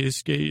say, okay,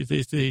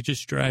 they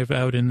just drive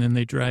out and then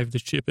they drive the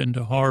ship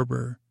into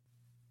harbor.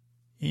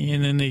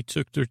 And then they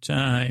took their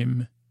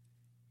time.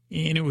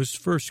 And it was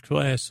first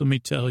class, let me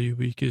tell you,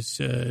 because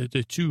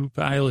the two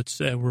pilots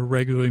that were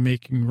regularly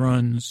making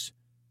runs,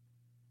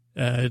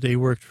 they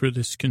worked for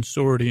this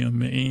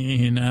consortium.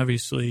 And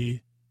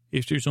obviously,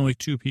 if there's only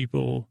two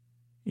people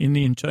in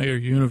the entire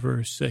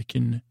universe that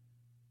can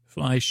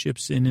fly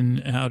ships in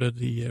and out of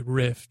the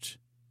Rift,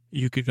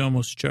 you could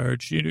almost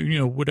charge,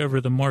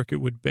 whatever the market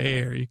would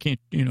bear. You can't,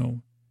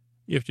 you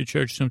have to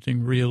charge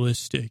something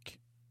realistic.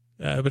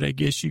 But I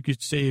guess you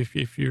could say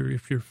if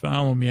you're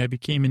following me, I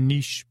became a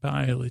niche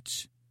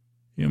pilot.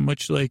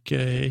 Much like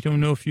I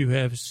don't know if you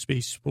have a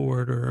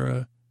spaceport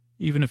or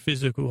even a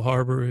physical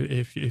harbor.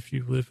 If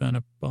you live on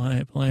a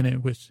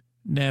planet with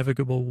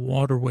navigable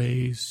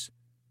waterways,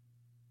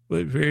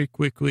 but very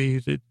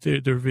quickly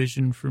their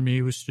vision for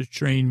me was to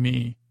train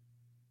me.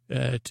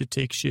 To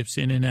take ships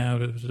in and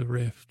out of the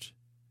Rift.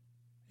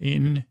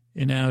 In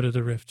and out of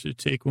the Rift. To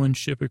take one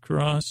ship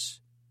across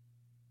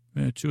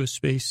to a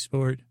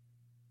spaceport,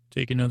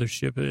 take another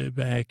ship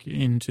back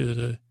into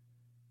the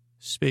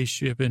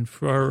spaceship in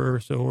far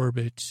Earth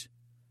orbit.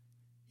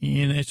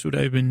 And that's what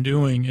I've been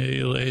doing.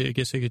 I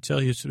guess I could tell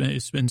you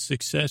it's been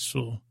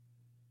successful.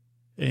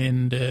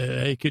 And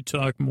I could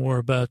talk more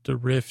about the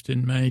Rift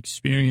and my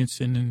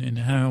experience and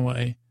how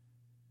I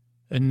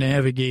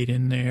navigate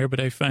in there, but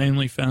I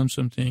finally found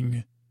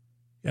something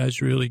I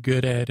was really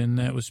good at, and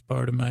that was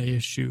part of my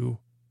issue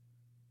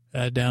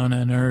down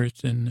on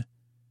Earth. And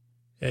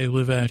I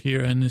live out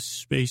here on this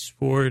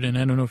spaceport, and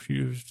I don't know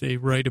if they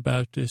write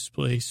about this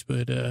place,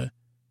 but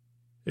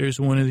there's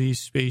one of these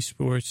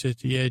spaceports at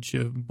the edge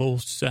of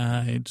both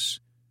sides.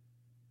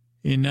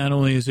 And not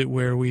only is it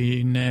where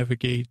we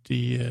navigate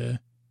the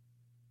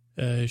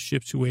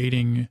ships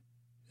waiting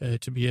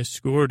to be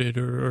escorted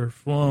or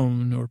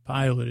flown or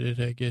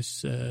piloted, I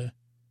guess,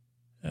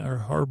 or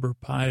harbor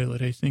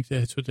pilot. I think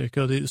that's what they're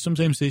called.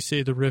 Sometimes they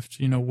say the Rift,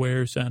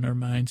 wears on our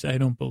minds. I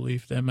don't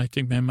believe them. I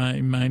think my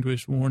mind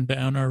was worn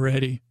down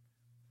already.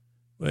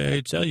 Well,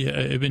 I tell you,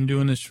 I've been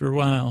doing this for a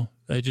while.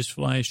 I just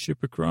fly a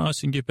ship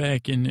across and get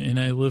back, and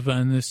I live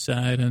on this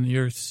side, on the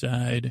Earth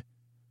side,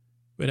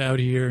 but out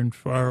here in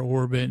far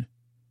orbit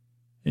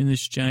in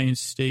this giant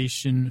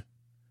station.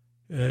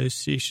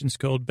 Station's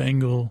called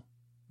Bengal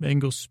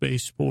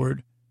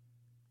Spaceport.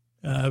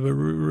 But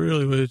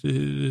really what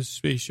this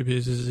spaceship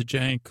is a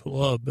giant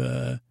club.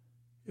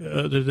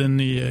 Other than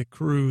the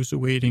crews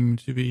awaiting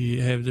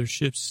to have their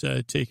ships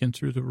taken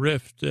through the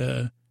Rift,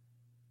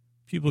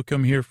 people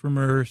come here from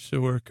Earth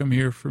or come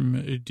here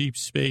from deep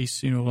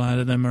space. A lot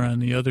of them are on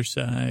the other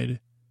side.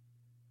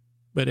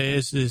 But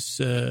as this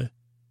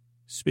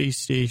space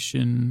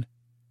station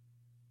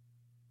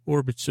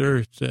orbits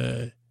Earth.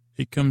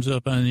 It comes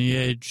up on the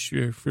edge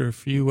for a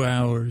few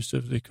hours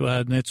of the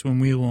cloud, and that's when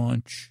we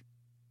launch.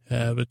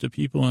 But the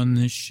people on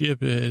this ship,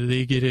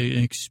 they get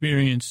an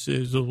experience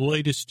the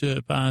latest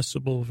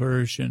possible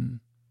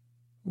version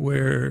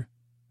where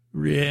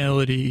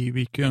reality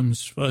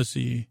becomes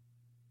fuzzy.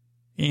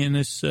 And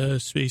this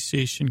space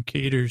station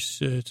caters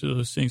to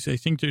those things. I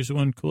think there's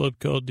one club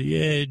called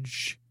The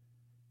Edge.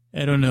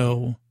 I don't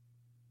know.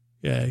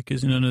 Yeah,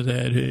 because none of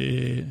that,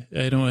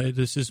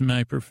 this is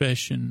my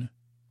profession.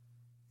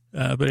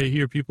 But I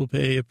hear people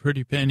pay a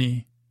pretty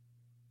penny.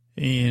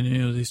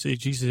 And, they say,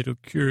 geez, it'll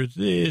cure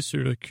this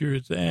or it'll cure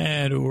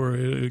that, or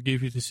it'll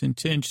give you this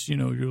intense,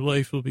 your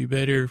life will be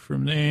better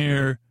from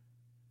there.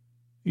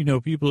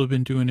 People have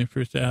been doing it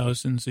for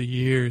thousands of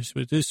years.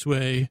 But this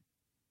way,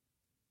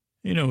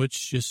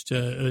 it's just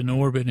an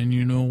orbit, and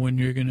you know when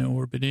you're going to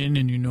orbit in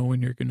and you know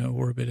when you're going to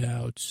orbit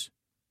out.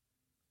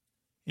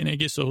 And I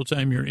guess the whole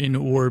time you're in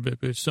orbit,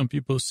 but some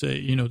people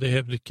say, they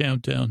have the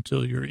countdown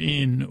till you're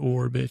in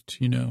orbit,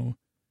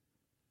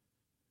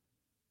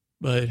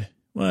 But,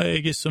 well, I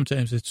guess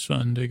sometimes it's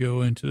fun to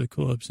go into the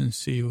clubs and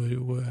see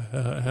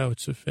how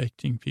it's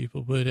affecting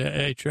people. But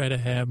I try to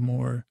have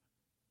more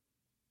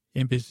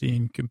empathy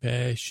and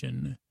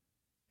compassion.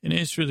 And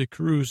as for the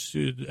crews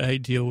I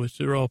deal with,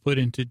 they're all put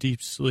into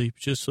deep sleep,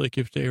 just like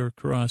if they were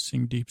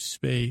crossing deep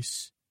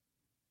space.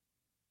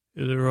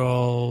 They're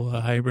all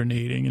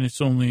hibernating, and it's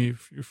only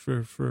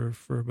for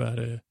about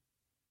a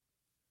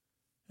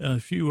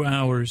few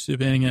hours,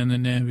 depending on the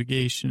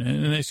navigation.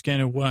 And that's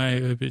kind of why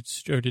I've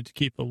started to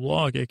keep a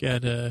log. I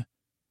got a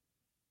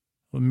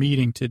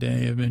meeting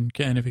today I've been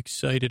kind of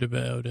excited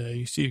about.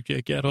 You see,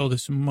 I got all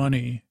this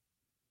money,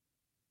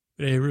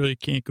 but I really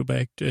can't go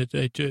back to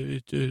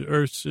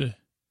Earth's.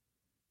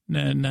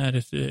 Not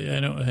if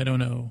I don't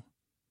know.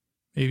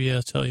 Maybe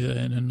I'll tell you that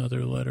in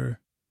another letter.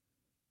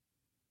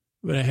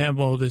 But I have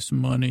all this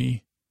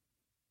money.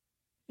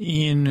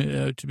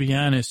 And to be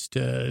honest,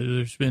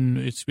 pay's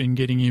been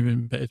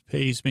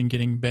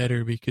getting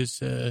better because,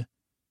 the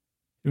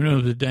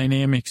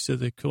dynamics of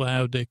the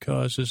cloud that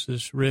causes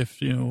this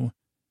rift,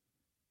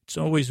 it's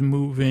always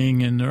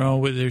moving, and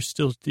they're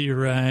still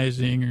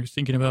theorizing or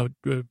thinking about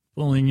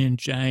pulling in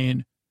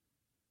giant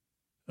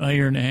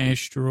iron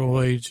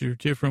asteroids or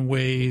different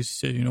ways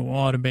to,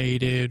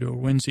 automate it, or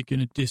when's it going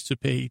to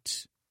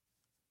dissipate.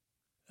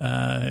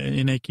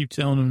 And I keep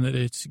telling them that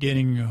it's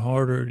getting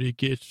harder to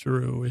get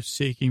through. It's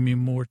taking me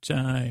more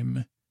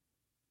time.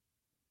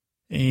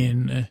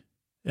 And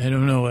I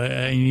don't know.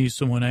 I need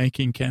someone I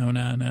can count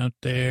on out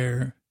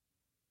there.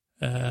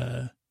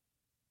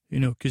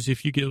 Because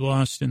if you get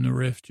lost in the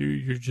rift,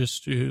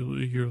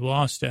 you're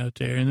lost out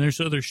there. And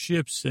there's other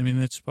ships. I mean,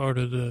 that's part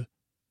of the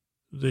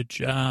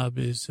job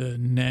is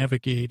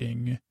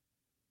navigating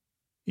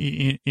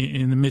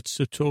in the midst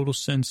of total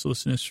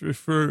senselessness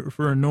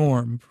for a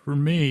norm. For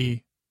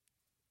me,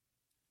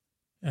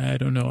 I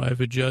don't know.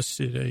 I've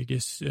adjusted, I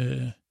guess,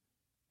 and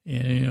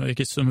I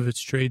guess some of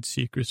it's trade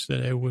secrets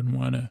that I wouldn't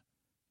want to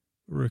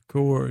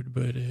record,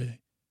 but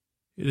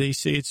they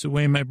say it's the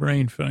way my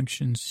brain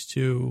functions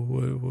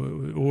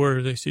too,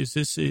 or they say, is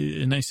this,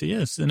 and I say,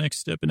 yes, the next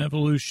step in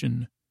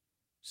evolution,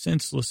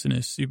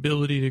 senselessness, the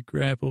ability to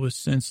grapple with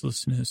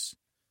senselessness.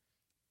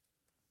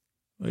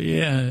 Well,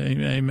 yeah,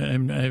 I'm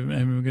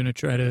going to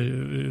try to,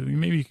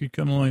 maybe you could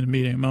come along to the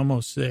meeting. I'm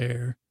almost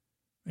there.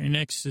 My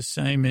next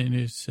assignment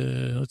is,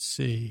 let's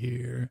see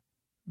here,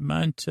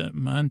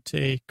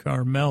 Monte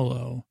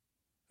Carmelo.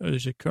 Oh,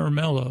 there's a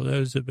Carmelo. That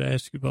was a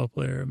basketball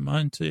player.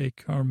 Monte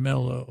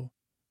Carmelo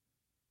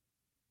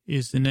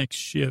is the next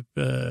ship.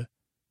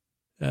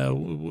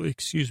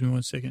 Excuse me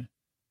one second.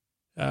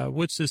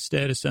 What's the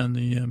status on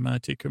the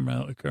Monte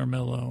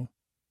Carmelo?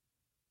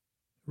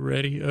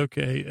 Ready?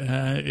 Okay.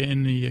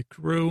 And the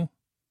crew,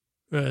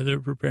 they're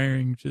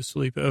preparing to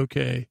sleep.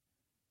 Okay.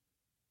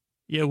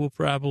 Yeah, we'll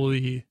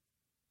probably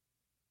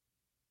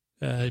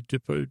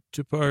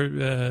depart.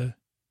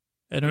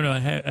 I don't know. I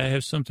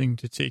have something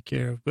to take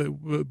care of, but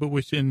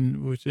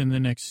within the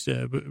next.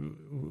 But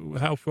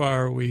how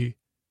far are we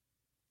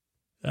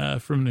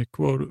from the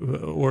quote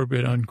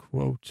orbit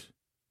unquote?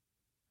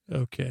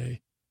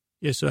 Okay.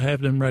 Yeah. So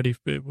have them ready.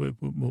 We'll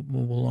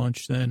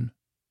launch then.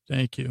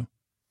 Thank you.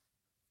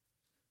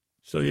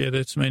 So yeah,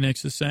 that's my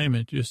next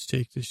assignment. Just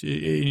take this.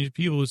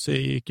 People would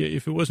say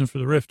if it wasn't for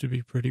the rift, it'd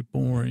be pretty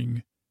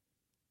boring.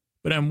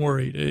 But I'm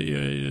worried.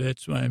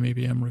 That's why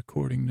maybe I'm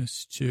recording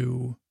this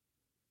too.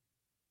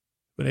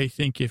 But I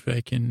think if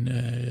I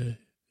can,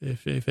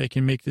 if I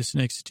can make this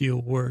next deal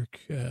work,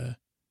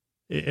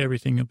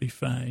 everything will be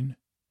fine.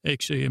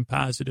 Actually, I'm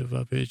positive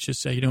of it. It's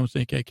just I don't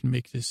think I can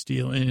make this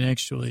deal. And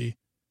actually,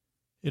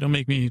 it'll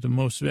make me the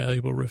most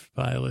valuable rift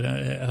pilot.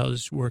 I'll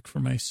just work for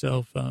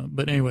myself.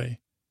 But anyway,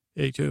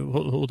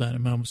 hold on.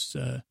 I'm almost.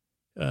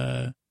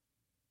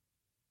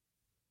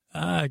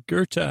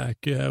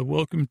 Gertak,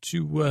 welcome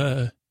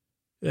to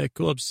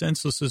Club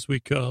Senseless, as we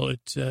call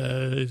it.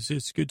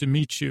 It's good to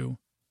meet you.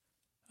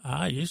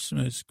 Yes,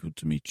 it's good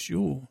to meet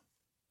you.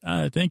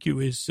 Thank you.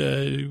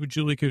 Would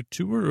you like a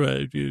tour?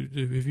 Have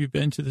you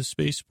been to the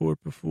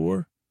spaceport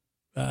before?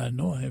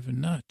 No, I have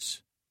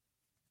not.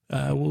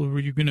 Well, were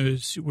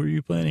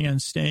you planning on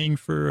staying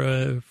for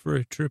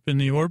a trip in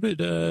the orbit,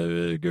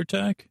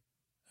 Gertak?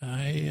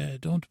 I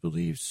don't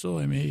believe so.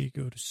 I may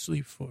go to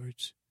sleep for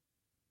it.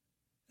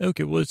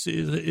 Okay, well,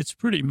 it's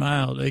pretty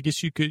mild. I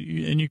guess you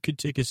could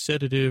take a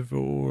sedative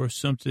or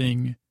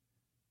something,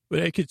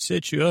 but I could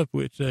set you up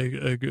with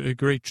a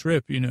great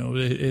trip,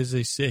 as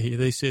they say.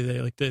 They say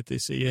that like that. They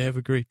say, yeah, have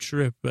a great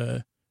trip.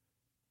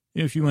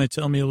 If you want to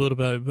tell me a little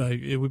about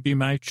it would be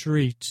my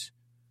treat.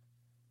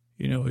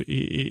 I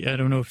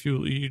don't know if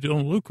you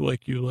don't look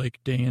like you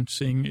like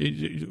dancing.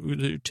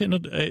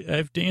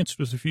 I've danced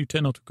with a few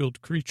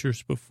tentacled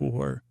creatures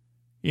before,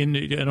 and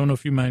I don't know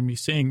if you mind me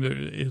saying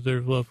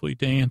they're lovely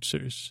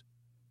dancers.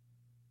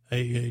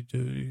 I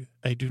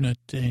do not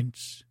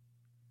dance.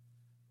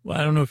 Well,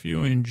 I don't know if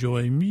you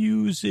enjoy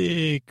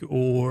music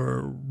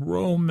or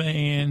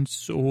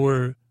romance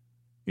or,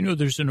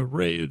 there's an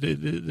array.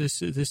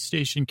 This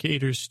station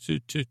caters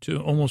to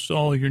almost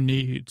all your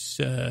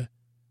needs.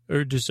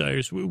 Or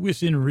desires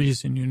within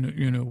reason,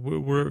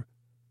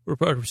 we're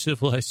part of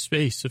civilized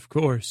space, of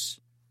course.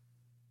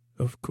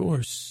 Of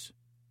course.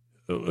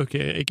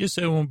 Okay, I guess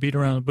I won't beat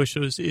around the bush.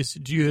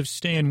 Do you have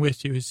Stan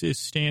with you? Is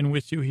Stan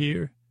with you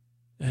here?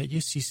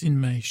 Yes, he's in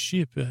my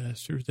ship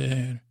through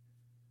there.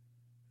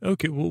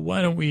 Okay, well,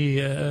 why don't we,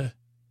 I'd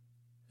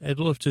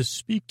love to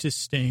speak to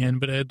Stan,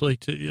 but I'd like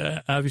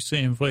to, obviously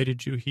I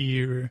invited you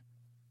here.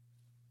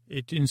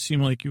 It didn't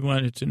seem like you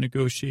wanted to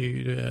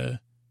negotiate,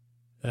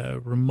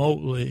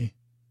 remotely,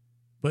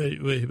 but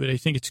I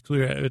think it's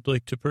clear I would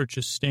like to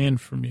purchase Stan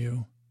from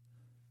you.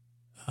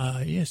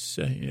 Yes,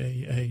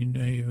 I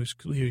know it was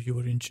clear you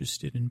were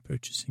interested in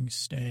purchasing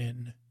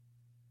Stan.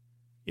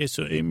 Yeah,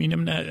 so I mean,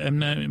 I'm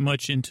not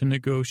much into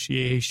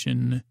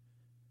negotiation.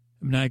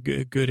 I'm not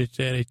good at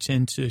that. I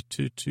tend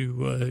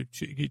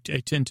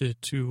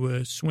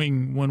to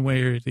swing one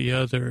way or the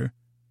other.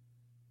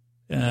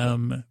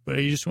 But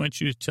I just want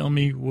you to tell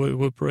me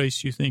what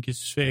price you think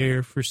is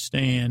fair for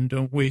Stan.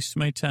 Don't waste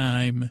my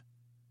time.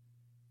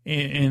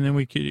 And then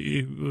we could,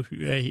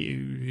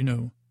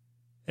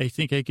 I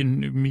think I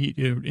can meet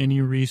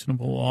any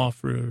reasonable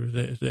offer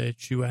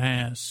that you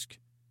ask.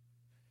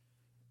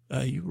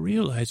 You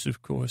realize,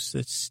 of course,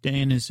 that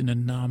Stan is an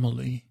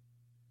anomaly,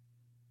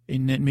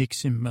 and that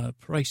makes him a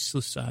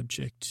priceless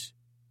object.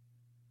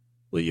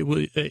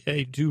 Well,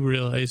 I do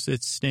realize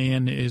that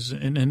Stan is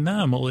an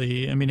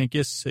anomaly. I mean, I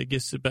guess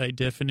by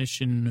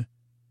definition,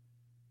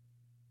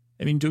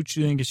 I mean, don't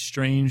you think it's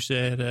strange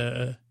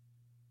that,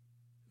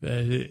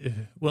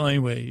 well,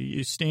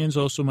 anyway, Stan's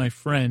also my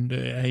friend.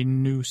 I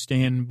knew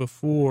Stan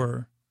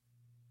before.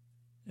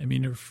 I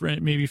mean,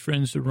 maybe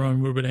friend's the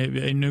wrong word, but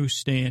I knew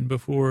Stan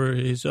before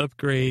his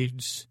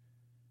upgrades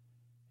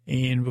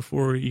and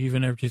before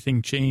even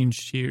everything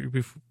changed here,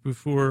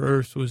 before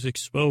Earth was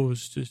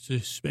exposed to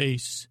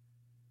space.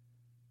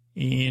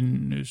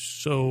 And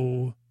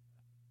so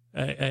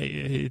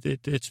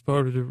that's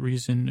part of the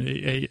reason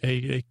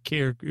I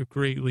care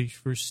greatly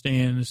for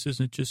Stan. This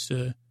isn't just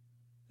a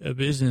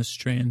business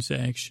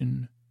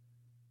transaction.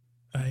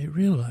 I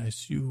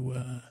realize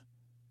your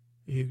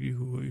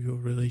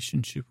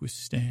relationship with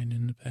Stan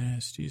in the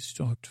past. He's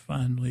talked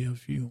fondly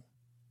of you.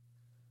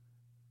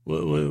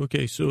 Well,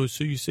 okay, so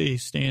you say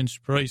Stan's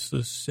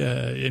priceless.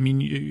 I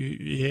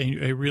mean,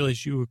 I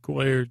realize you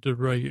acquired the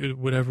right,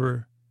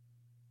 whatever.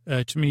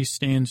 To me,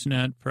 Stan's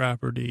not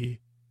property.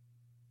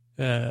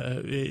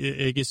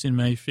 I guess in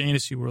my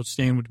fantasy world,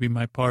 Stan would be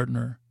my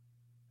partner.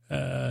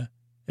 I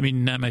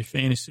mean, not my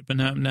fantasy, but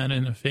not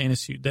in that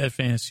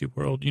fantasy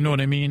world. You know what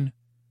I mean?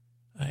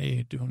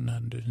 I do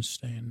not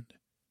understand.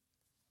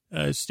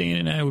 Stan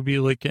and I would be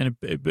like kind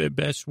of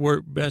best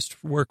work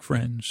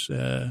friends,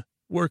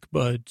 work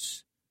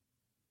buds.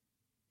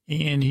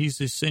 And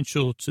he's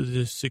essential to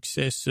the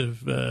success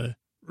of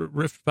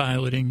rift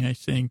piloting, I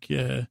think.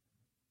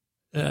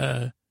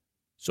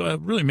 So I'll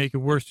really make it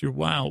worth your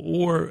while.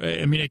 Or,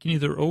 I mean, I can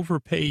either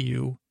overpay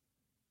you,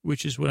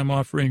 which is what I'm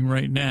offering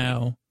right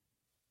now,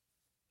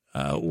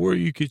 or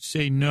you could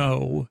say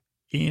no,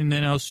 and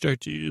then I'll start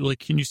to, like,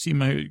 can you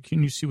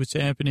see what's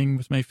happening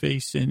with my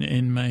face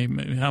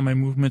and how my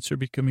movements are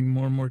becoming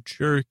more and more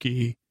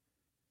jerky?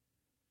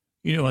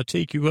 I'll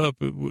take you up,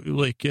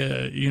 like,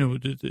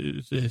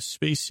 the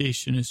space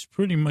station is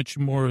pretty much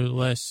more or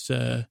less,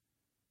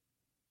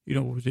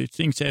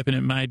 things happen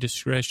at my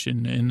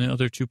discretion and the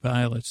other two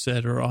pilots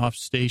that are off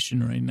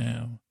station right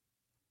now.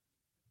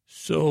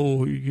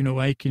 So,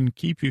 I can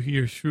keep you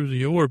here through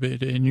the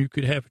orbit and you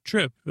could have a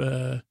trip.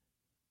 And,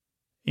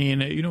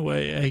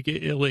 I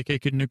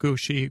could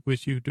negotiate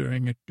with you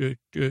during a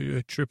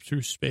trip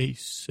through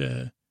space.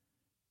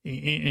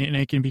 And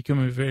I can become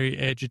a very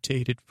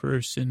agitated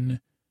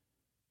person.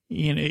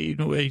 And,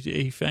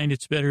 I find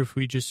it's better if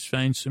we just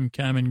find some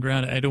common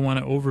ground. I don't want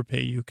to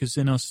overpay you because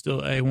then I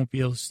won't be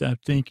able to stop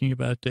thinking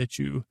about that.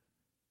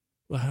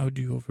 Well, how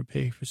do you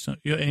overpay for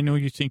something? I know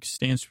you think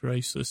Stan's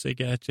priceless. I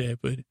got that,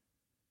 but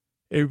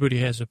everybody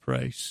has a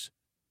price.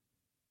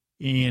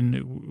 And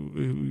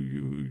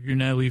you're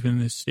not leaving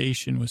this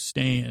station with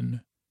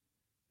Stan.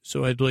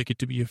 So I'd like it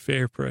to be a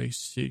fair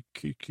price.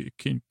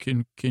 Can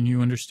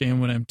you understand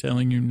what I'm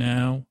telling you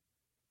now?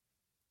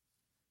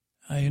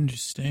 I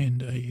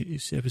understand. I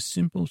have a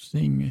simple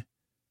thing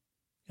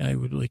I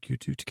would like you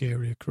to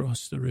carry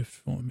across the rift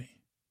for me.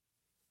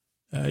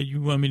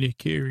 You want me to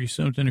carry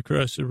something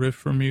across the rift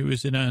from you?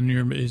 Is it on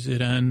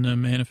the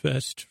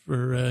manifest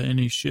for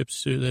any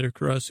ships that are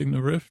crossing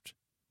the rift?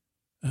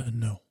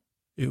 No,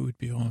 it would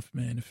be off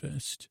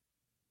manifest.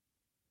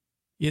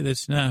 Yeah,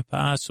 that's not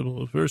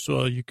possible. First of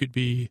all, you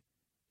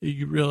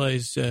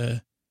realize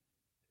that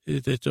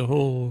the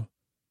whole,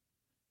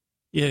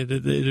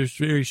 there's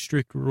very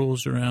strict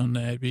rules around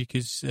that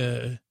because,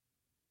 and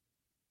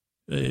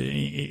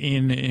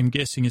I'm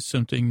guessing it's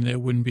something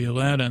that wouldn't be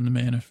allowed on the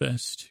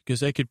manifest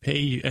because I could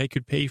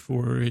pay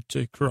for it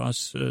to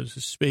cross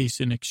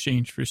space in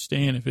exchange for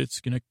Stan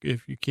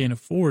if you can't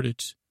afford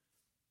it.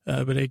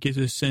 But I get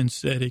the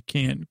sense that it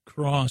can't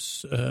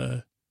cross,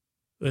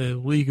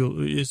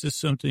 legal. Is this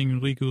something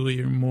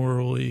legally or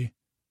morally?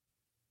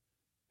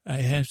 I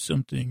have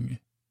something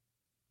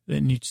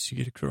that needs to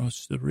get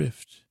across the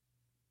rift.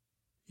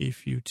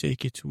 If you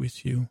take it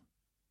with you,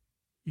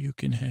 you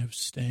can have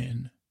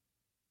Stan.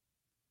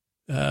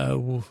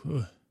 All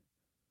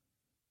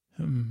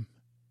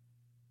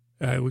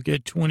right, we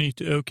get 20.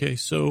 Okay,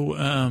 so,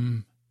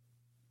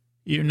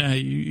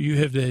 you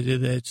have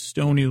that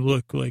stony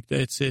look like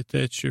that's it.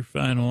 That's your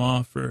final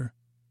offer.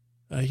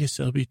 I guess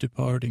I'll be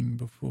departing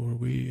before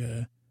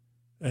I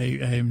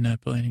am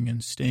not planning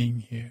on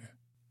staying here.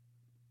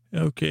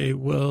 Okay,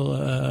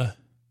 well,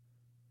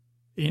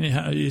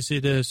 is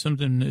it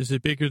something, is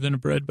it bigger than a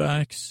bread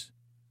box?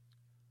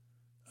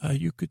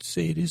 You could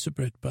say it is a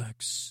bread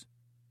box.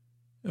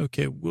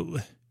 Okay, well,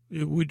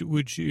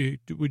 would you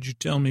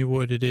tell me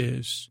what it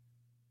is?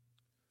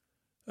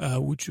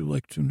 Would you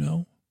like to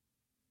know?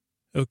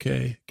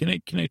 Okay, can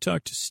I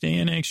talk to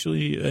Stan?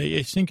 Actually,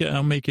 I think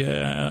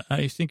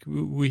I think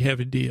we have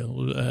a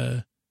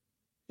deal.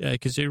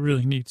 Because they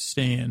really need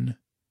Stan.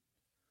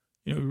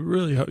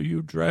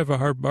 You drive a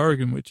hard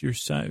bargain with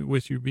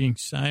your being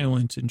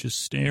silent and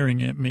just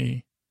staring at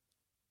me.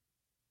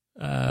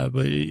 But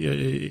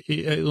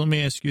let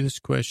me ask you this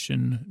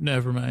question.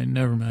 Never mind.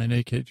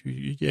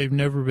 I've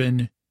never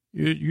been.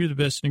 You're the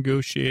best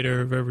negotiator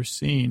I've ever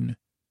seen.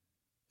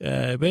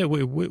 But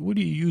wait, what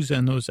do you use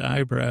on those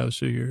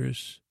eyebrows of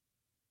yours?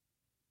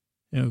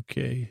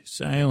 Okay,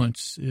 silent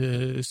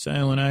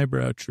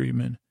eyebrow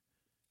treatment.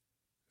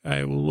 All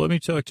right, well, let me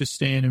talk to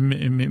Stan,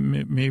 and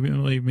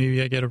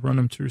maybe I got to run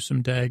him through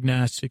some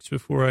diagnostics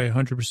before I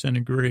 100%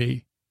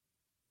 agree.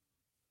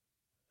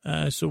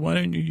 So why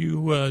don't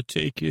you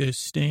take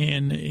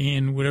Stan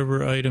and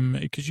whatever item,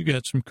 because you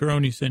got some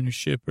cronies on your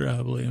ship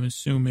probably, I'm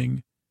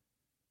assuming.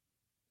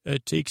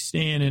 Take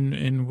Stan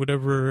and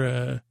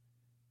whatever,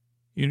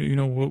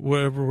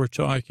 whatever we're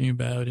talking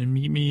about, and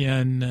meet me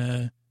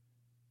on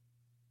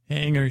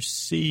Hangar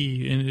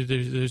C, and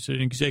there's an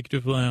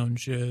executive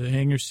lounge, the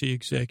Hangar C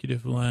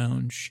executive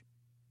lounge.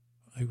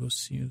 I will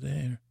see you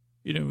there.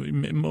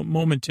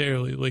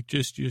 Momentarily, like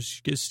just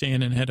get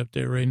Stan and head up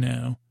there right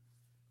now.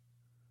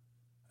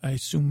 I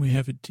assume we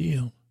have a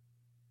deal.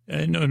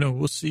 No,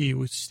 we'll see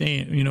with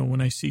Stan.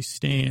 When I see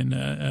Stan,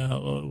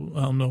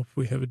 I'll know if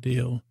we have a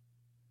deal.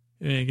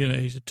 Again, I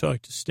used to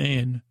talk to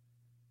Stan.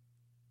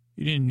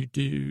 You didn't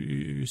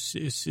do.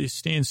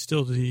 Stan's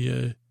still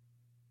the.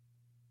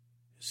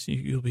 See,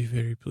 you'll be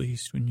very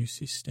pleased when you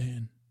see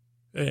Stan.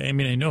 I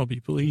know I'll be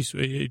pleased.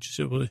 Okay,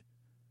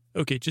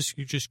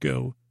 just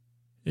go.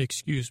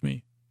 Excuse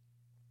me.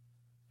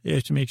 You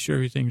have to make sure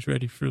everything's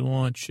ready for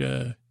launch.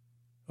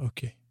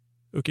 Okay,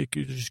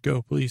 just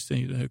go, please.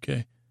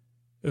 Okay,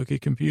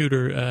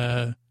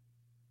 computer.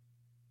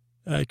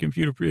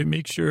 Computer,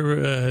 make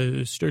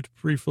sure start the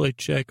pre-flight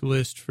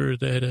checklist for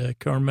that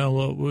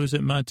Carmelo. What was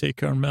it, Monte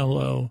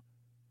Carmelo?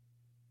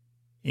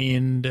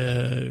 And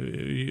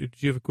do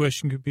you have a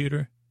question,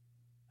 computer?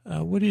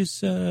 What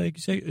is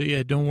executive?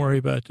 Yeah, don't worry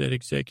about that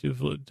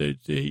executive.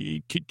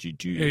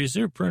 Is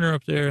there a printer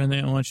up there on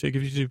that launch deck?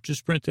 If you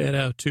just print that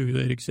out too,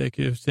 that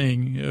executive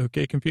thing.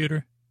 Okay,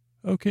 computer.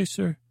 Okay,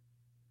 sir.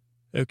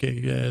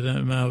 Okay, yeah,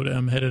 I'm out.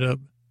 I'm headed up.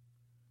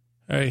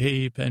 All right,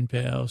 hey, pen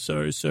pal.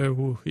 Sorry, sir.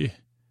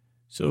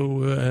 So,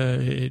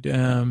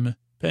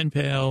 pen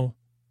pal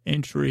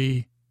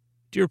entry,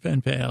 dear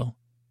pen pal.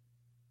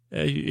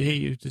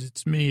 Hey,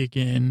 it's me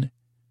again,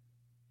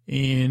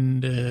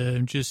 and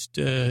I'm just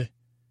here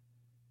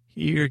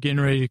getting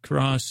ready to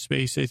cross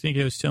space. I think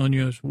I was telling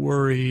you I was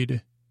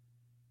worried,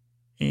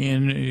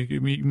 and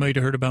you might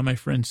have heard about my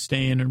friend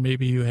Stan, or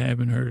maybe you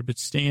haven't heard, but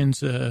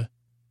Stan's, I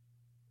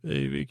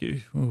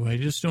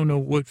just don't know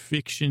what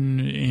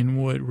fiction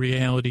and what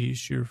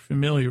realities you're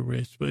familiar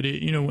with, but,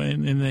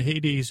 in the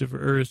heydays of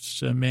Earth's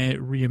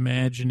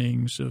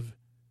reimaginings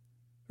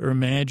or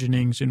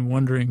imaginings and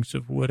wonderings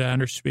of what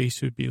outer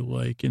space would be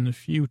like in the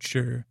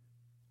future,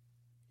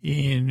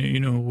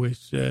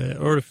 with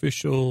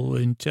artificial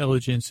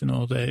intelligence and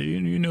all that.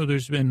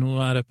 There's been a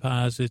lot of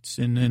posits,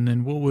 and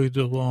then what would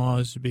the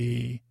laws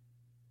be?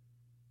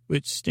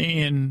 But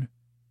Stan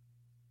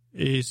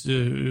is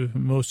the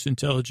most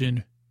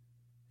intelligent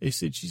I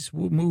said, geez,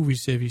 what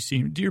movies have you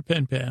seen? Dear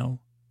Pen Pal,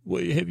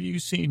 what have you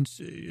seen?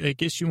 I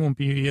guess you won't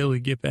be able to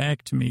get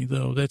back to me,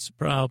 though. That's the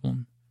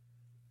problem.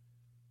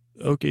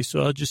 Okay,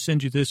 so I'll just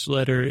send you this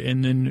letter,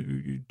 and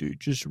then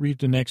just read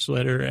the next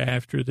letter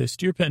after this.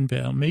 Dear Pen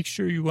Pal, make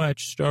sure you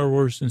watch Star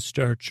Wars and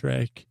Star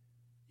Trek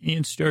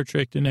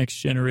The Next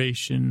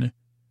Generation.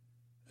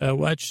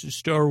 Watch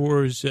Star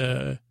Wars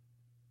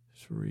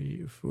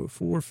 3,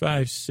 4,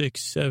 5,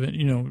 6,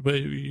 7,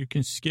 but you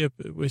can skip.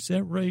 Was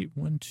that right?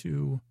 1,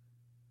 2,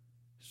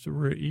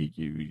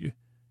 3.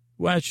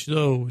 Watch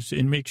those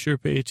and make sure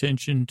pay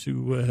attention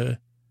to,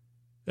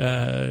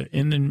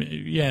 and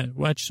then,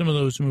 watch some of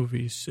those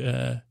movies.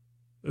 And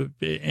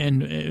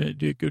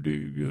go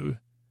to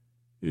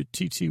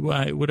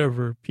TTY,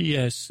 whatever,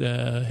 P.S.,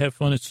 have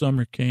fun at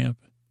summer camp.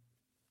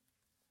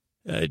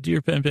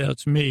 Dear Pen Pal,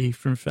 it's me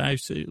from 5.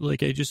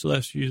 Like I just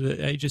left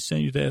you, I just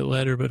sent you that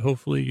letter, but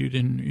hopefully you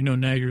didn't,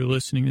 now you're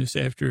listening to this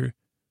after,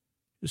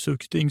 so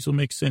things will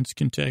make sense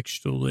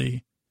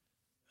contextually.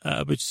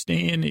 But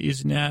Stan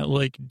is not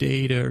like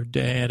Data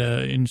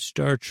in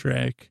Star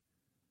Trek,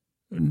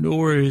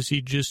 nor is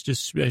he just as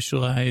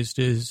specialized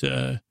as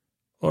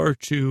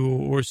R2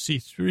 or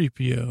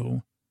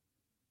C-3PO,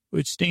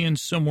 which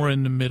stands somewhere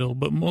in the middle,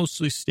 but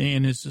mostly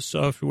Stan is the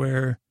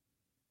software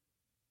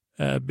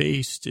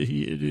based.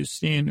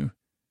 Stan,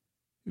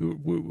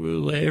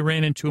 I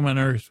ran into him on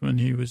Earth when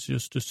he was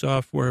just a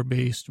software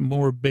based,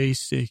 more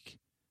basic.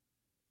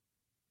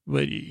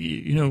 But,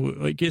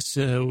 I guess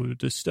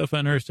the stuff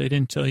on Earth, I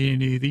didn't tell you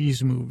any of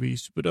these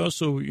movies. But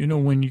also,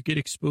 when you get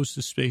exposed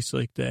to space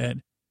like that,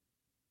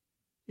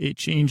 it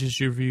changes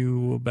your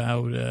view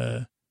about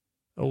a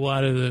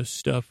lot of the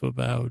stuff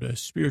about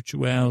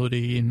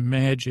spirituality and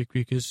magic,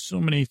 because so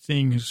many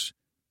things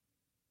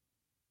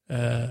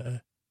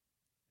that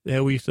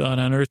we thought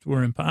on Earth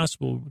were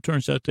impossible,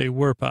 turns out they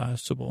were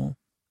possible.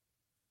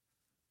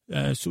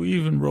 So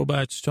even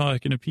robots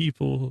talking to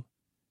people.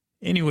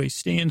 Anyway,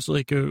 Stan's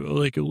like a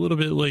little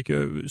bit like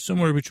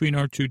somewhere between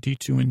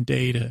R2-D2 and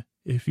Data.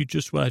 If you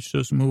just watch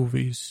those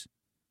movies,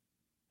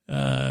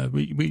 but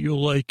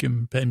you'll like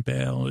him, Pen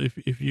Pal.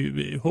 If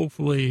you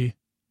hopefully,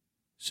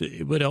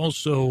 but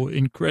also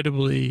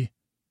incredibly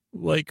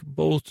like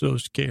both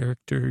those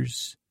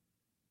characters.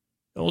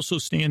 Also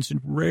Stan's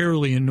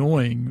rarely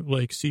annoying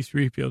like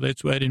C-3PO.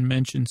 That's why I didn't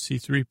mention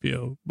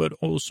C-3PO, but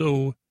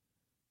also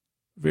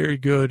very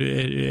good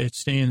at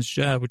Stan's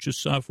job, which is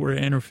software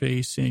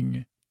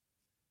interfacing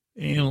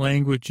and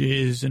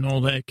languages and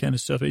all that kind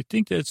of stuff. I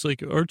think that's like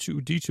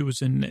R2-D2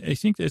 was I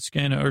think that's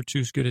kind of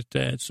R2's good at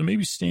that. So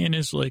maybe Stan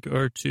is like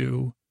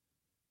R2.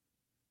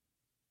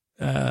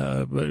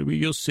 But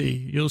you'll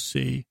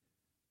see.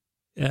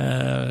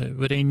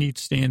 But I need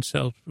Stan's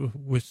help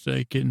with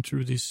getting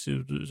through this.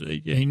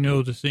 I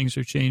know the things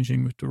are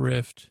changing with the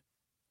Rift.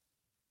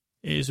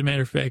 As a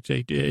matter of fact,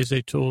 as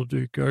I told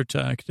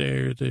Gartok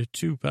there, the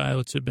 2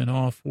 pilots have been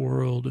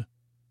off-world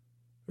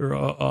or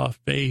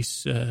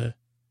off-base,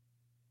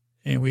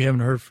 and we haven't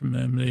heard from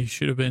them. They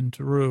should have been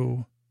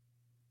through.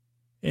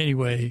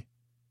 Anyway,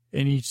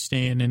 I need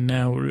Stan, and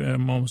now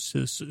I'm almost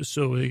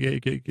so I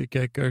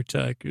got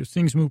Gartok.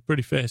 Things move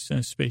pretty fast on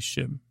a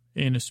spaceship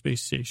and a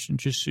space station,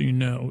 just so you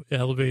know,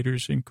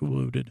 elevators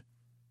included.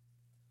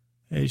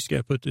 I just got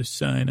to put this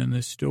sign on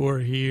this door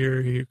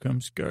here. Here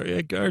comes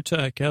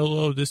Gartok.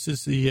 Hello, this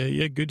is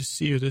the, good to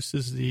see you. This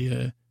is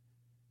the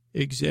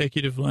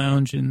executive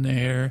lounge in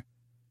there.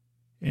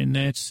 And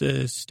that's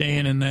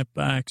Stan in that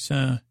box,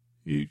 huh?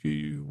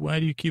 Why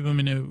do you keep him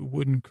in a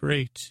wooden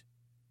crate?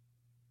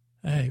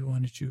 I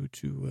wanted you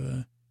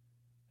to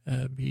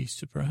be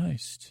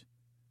surprised.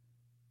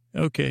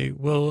 Okay,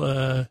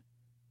 well,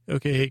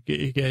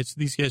 okay, guys,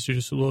 these guys are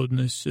just loading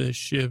this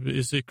ship.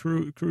 Is the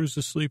crew's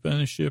asleep on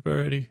the ship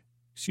already?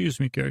 Excuse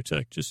me,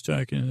 Gartok, just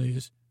talking to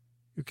these.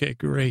 Okay,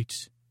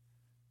 great.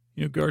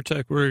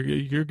 Gartok,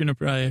 you're going to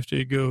probably have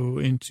to go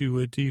into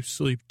a deep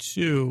sleep,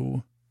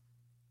 too.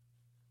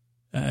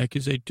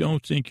 Because I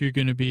don't think you're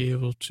going to be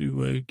able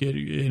to I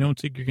don't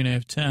think you're going to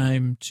have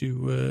time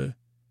to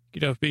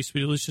get off base.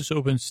 But let's just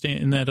open Stan,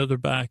 and that other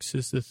box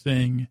is the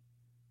thing.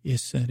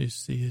 Yes, that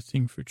is the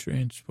thing for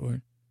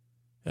transport.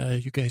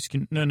 You guys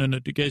can, no,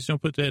 you guys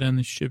don't put that on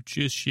the ship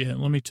just yet.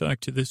 Let me talk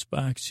to this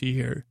box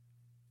here.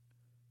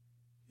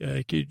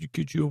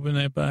 Could you open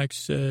that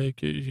box? Yeah.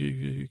 Could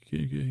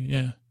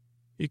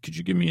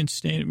you give me and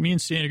Stan are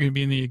going to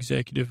be in the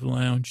executive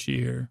lounge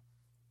here.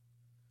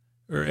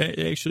 Or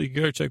actually,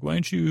 Gartok, why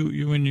don't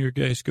you and your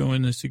guys go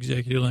in this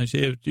executive lounge?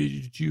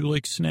 Did you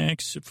like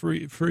snacks,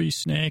 free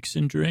snacks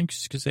and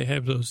drinks? Because they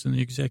have those in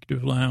the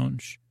executive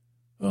lounge.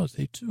 Oh,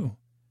 they do.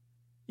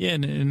 Yeah,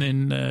 and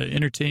then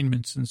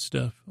entertainments and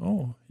stuff.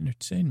 Oh,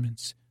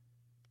 entertainments.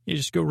 You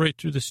just go right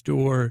through this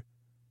door,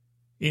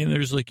 and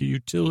there's like a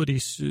utility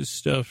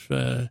stuff,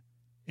 and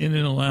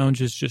then the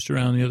lounge is just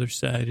around the other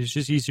side. It's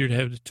just easier to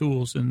have the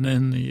tools and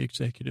then the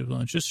executive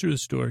lounge, just through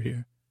this door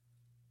here.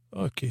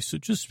 Okay, so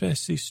just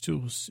past these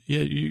tools. Yeah,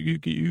 you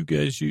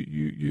guys,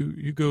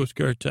 you go with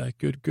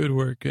Gartok. Good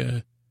work.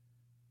 Okay,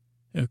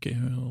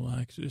 I'm gonna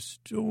lock this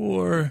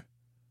door.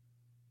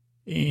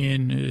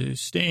 And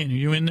Stan, are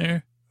you in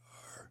there?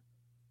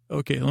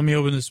 Okay, let me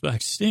open this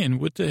box. Stan,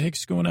 what the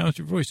heck's going on with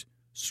your voice?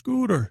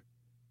 Scooter,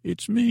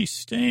 it's me,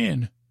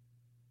 Stan.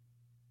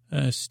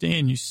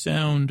 Stan, you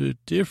sound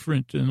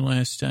different than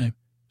last time.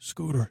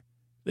 Scooter,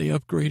 they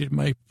upgraded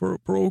my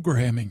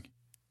programming.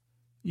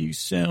 You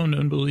sound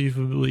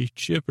unbelievably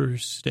chipper,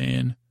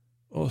 Stan.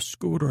 Oh,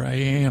 Scooter, I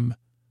am.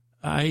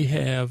 I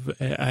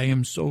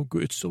am so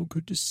good. It's so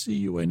good to see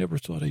you. I never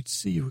thought I'd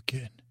see you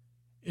again.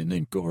 And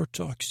then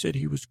Gartok said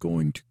he was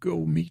going to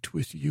go meet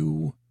with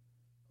you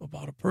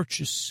about a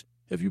purchase.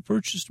 Have you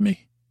purchased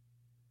me?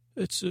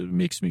 That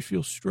makes me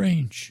feel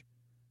strange.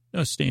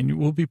 No, Stan,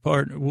 we'll be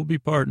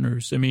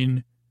partners. I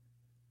mean,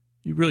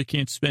 you really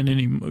can't spend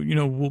any.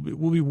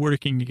 We'll be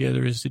working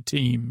together as a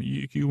team.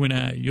 You and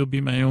I. You'll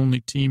be my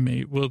only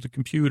teammate. Well, the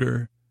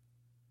computer.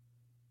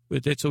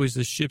 But that's always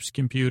the ship's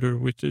computer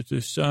with the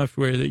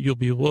software that you'll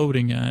be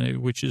loading on it,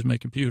 which is my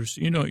computer.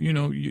 So,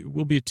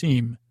 we'll be a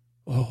team.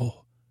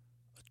 Oh,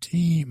 a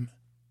team.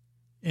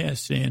 Yeah,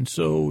 Stan.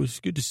 So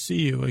it's good to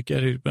see you.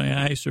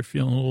 My eyes are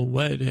feeling a little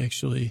wet,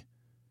 actually.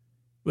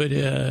 But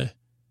I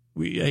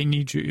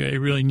need you. I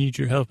really need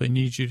your help. I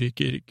need you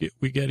to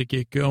we got to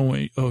get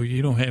going. Oh,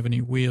 you don't have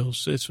any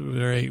wheels. That's all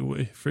right.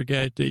 I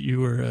forgot that you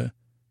were a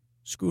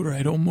Scooter.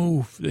 I don't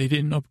move. They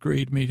didn't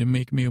upgrade me to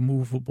make me a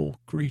movable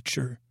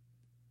creature.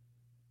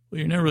 Well,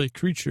 you're not really a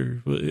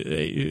creature.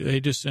 I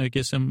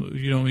guess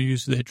you don't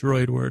use that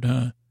droid word,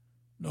 huh?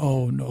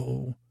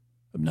 No.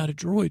 I'm not a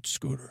droid,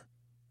 Scooter.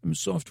 I'm a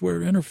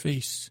software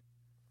interface.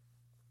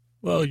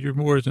 Well, you're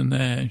more than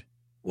that.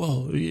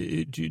 Well, do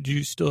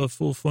you still have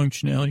full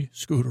functionality?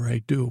 Scooter,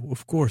 I do.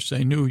 Of course,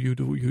 I knew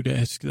you'd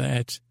ask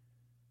that.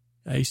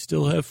 I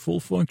still have full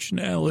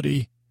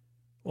functionality.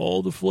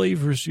 All the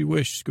flavors you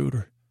wish,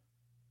 Scooter.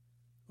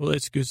 Well,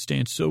 that's good,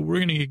 Stan. So we're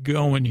going to get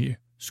going here.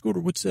 Scooter,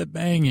 what's that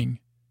banging?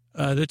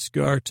 That's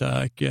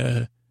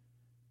Gartok.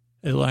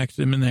 I locked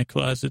them in that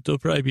closet. They'll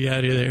probably be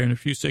out of there in a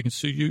few seconds.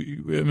 So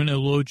I'm going to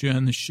load you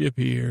on the ship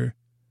here.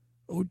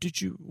 Oh,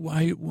 did you?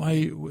 Why?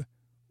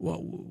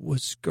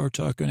 Was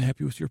Gartok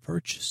unhappy with your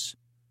purchase?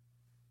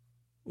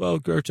 Well,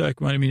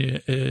 Gartok wanted me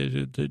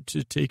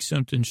to take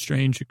something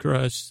strange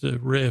across the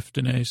rift,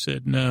 and I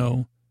said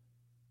no.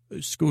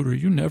 Scooter,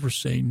 you never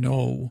say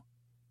no.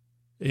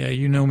 Yeah,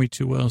 you know me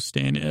too well,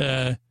 Stan.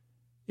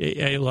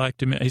 I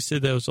locked him. I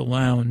said that was a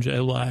lounge. I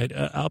lied.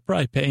 I'll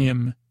probably pay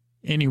him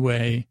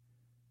anyway.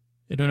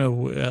 I don't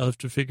know. I'll have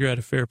to figure out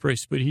a fair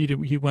price. But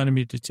he wanted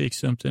me to take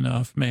something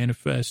off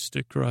Manifest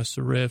across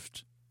the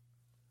rift.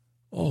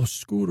 Oh,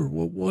 Scooter,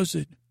 what was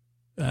it?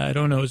 I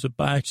don't know. It was a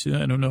box.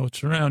 I don't know.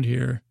 It's around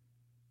here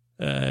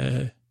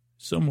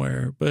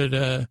somewhere. But,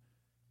 I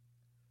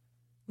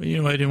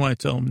didn't want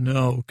to tell him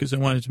no because I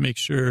wanted to make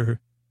sure.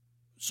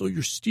 So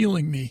you're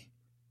stealing me.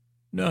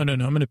 No. I'm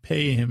going to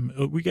pay him.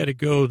 We got to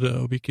go,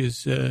 though,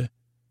 because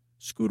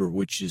Scooter,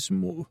 which is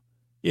more.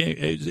 Yeah,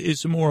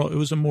 it's a moral. It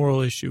was a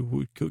moral issue.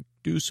 We could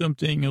do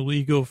something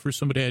illegal for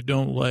somebody I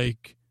don't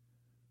like,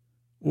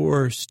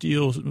 or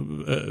steal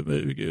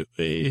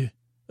a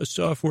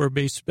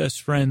software-based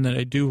best friend that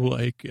I do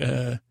like,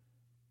 and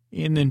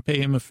then pay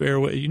him a fair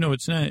way.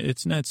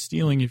 It's not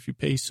stealing if you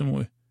pay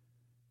someone.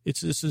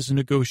 This is a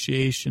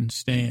negotiation,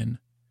 Stan.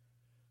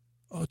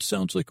 Oh, it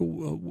sounds like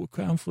a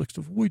conflict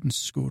of avoidance,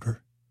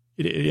 Scooter.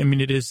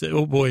 It is.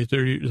 Oh boy,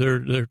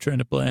 they're trying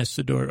to blast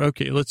the door.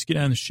 Okay, let's get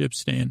on the ship,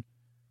 Stan.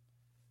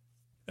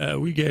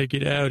 We got to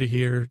get out of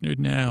here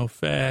now,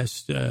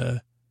 fast,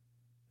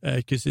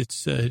 because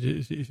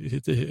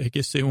I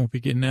guess they won't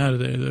be getting out of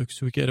there, though,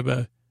 because we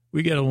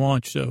got to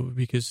launch, though,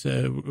 because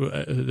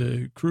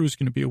the crew's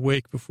going to be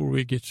awake before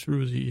we get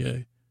through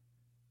the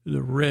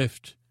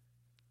rift.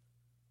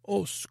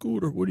 Oh,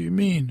 Scooter, what do you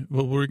mean?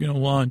 Well, we're going to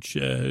launch,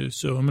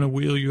 so I'm going to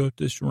wheel you up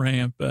this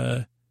ramp,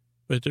 but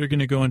they're going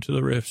to go into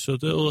the rift, so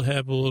they'll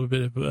have a little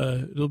bit of,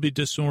 they'll be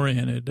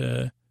disoriented.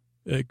 Did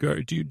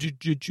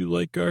you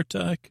like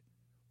Gartok?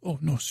 Oh,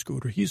 no,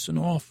 Scooter, he's an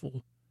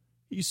awful,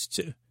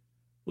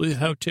 well,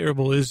 how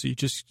terrible is he?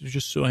 Just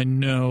so I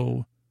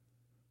know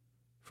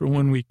for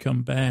when we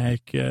come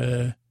back,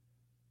 how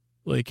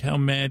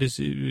mad is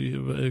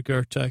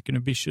Gartok going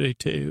to be? Should I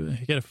tell you?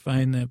 I got to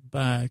find that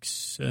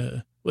box.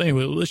 Well,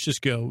 anyway, let's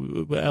just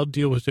go. I'll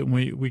deal with it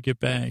when we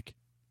get back.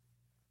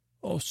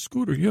 Oh,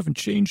 Scooter, you haven't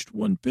changed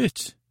one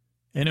bit.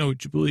 I know,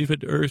 would you believe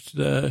it? Earth,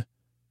 got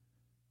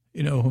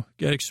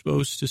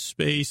exposed to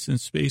space, and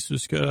space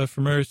was cut off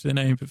from Earth, and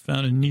I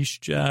found a niche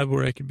job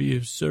where I could be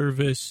of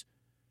service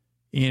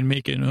and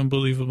make an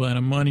unbelievable amount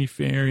of money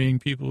ferrying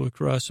people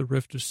across a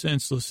rift of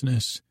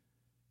senselessness.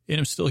 And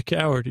I'm still a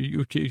coward.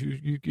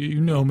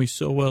 You know me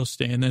so well,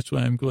 Stan. That's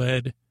why I'm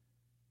glad.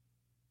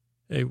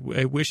 I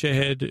wish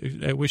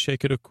I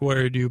could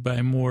acquire you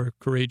by more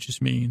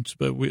courageous means,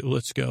 but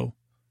let's go.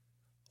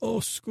 Oh,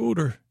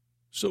 Scooter,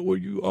 so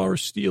you are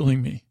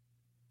stealing me.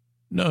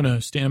 No,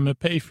 Stan, I'm going to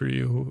pay for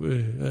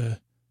you,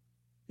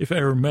 if I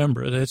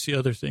remember. That's the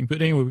other thing.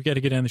 But anyway, we got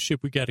to get on the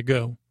ship. We got to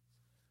go.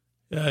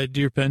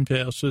 Dear pen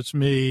pal, so it's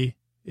me.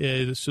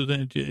 So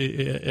then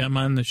I'm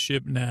on the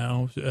ship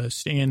now.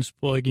 Stan's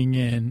plugging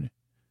in.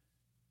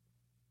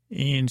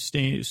 And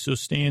Stan's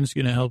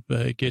going to help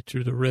get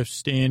through the riff.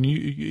 Stan,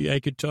 I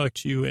could talk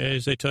to you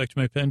as I talk to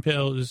my pen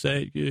pal. Is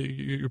that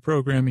your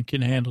programming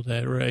can handle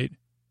that, right?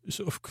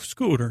 So,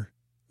 Scooter,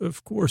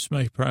 of course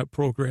my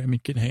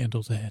programming can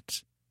handle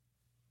that.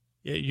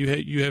 Yeah,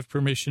 you have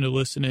permission to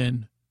listen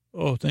in.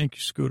 Oh, thank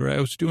you, Scooter. I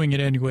was doing it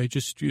anyway,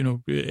 just,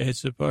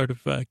 as a part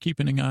of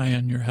keeping an eye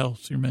on your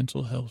health, your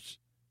mental health.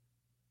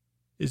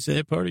 Is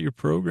that part of your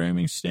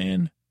programming,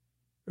 Stan?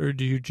 Or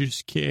do you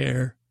just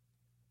care?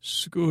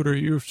 Scooter,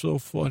 you're so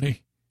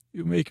funny.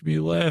 You make me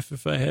laugh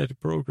if I had a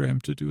program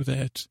to do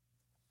that.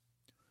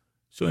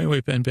 So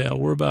anyway, pen pal,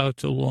 we're about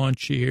to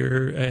launch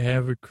here. I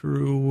have a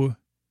crew,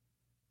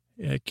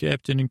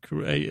 captain and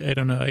crew. I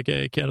don't know. I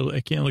can't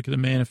look at the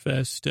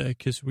manifest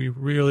because we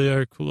really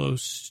are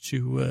close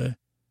to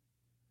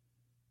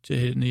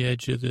hitting the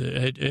edge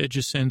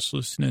of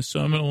senselessness. So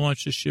I'm going to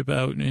launch the ship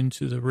out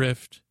into the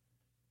rift.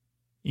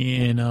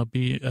 And I'll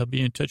be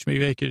in touch.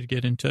 Maybe I could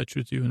get in touch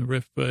with you in the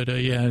rift. But,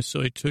 yeah,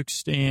 so I took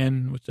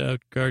Stan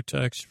without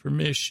Gartok's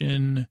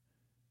permission.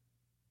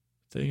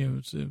 I think it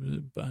was a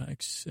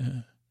box.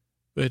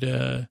 But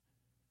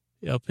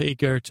I'll pay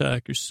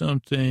Gartok or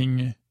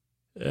something.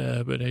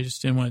 But I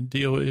just didn't want to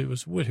deal with it. It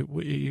was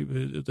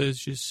that's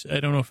just, I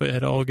don't know if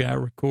it all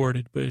got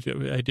recorded, but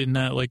I did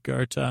not like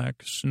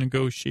Gartok's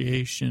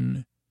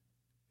negotiation.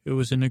 It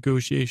was a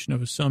negotiation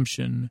of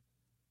assumption.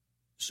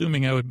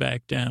 Assuming I would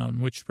back down,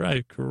 which is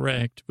probably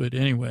correct, but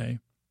anyway.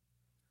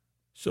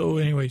 So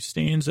anyway,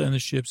 Stan's on the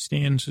ship.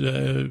 Stan's,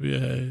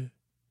 also,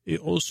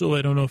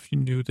 I don't know if you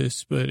knew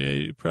this, but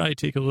it'd probably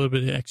take a little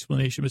bit of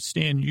explanation, but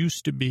Stan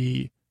used to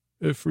be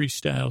a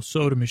freestyle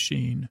soda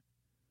machine.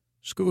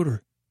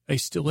 Scooter, I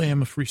still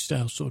am a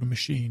freestyle soda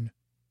machine.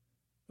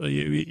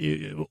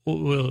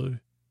 Well,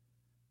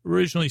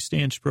 originally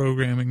Stan's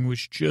programming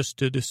was just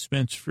to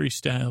dispense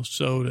freestyle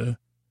soda,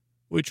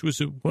 which was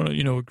a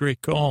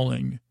great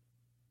calling.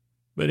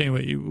 But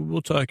anyway,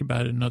 we'll talk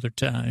about it another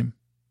time.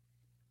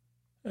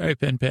 All right,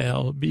 pen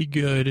pal, be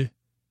good.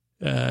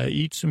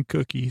 Eat some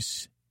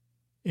cookies,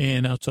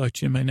 and I'll talk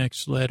to you in my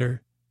next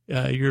letter.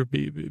 You're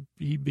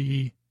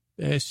BB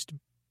best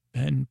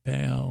pen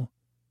pal.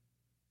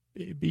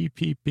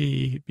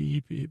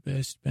 BPP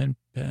best pen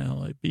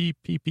pal.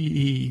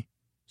 BPPE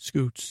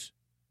Scoots.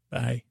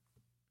 Bye.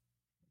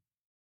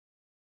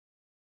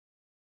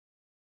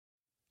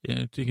 Yeah,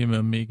 I'm thinking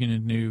about making a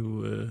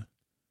new.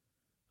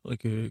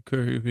 Like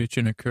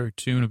pitching a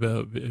cartoon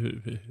about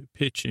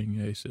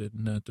pitching, I said,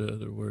 not the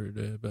other word,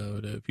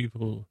 about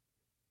people,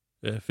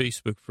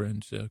 Facebook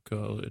friends, I'll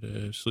call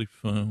it, sleep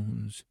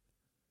phones.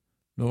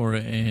 Nora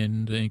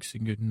N., thanks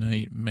and good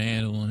night.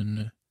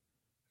 Madeline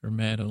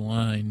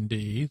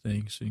D.,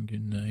 thanks and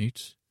good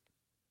night.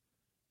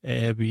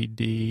 Abby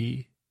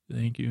D.,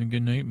 thank you and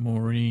good night.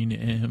 Maureen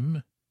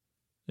M.,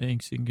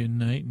 thanks and good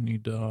night.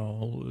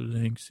 Nidal,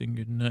 thanks and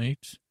good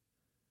night.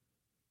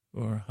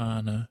 Or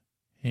Hannah,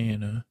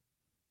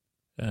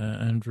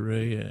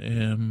 Andrea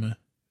M.,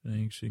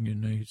 thanks and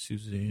good night.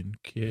 Suzanne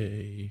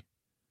K.,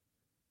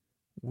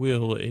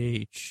 Will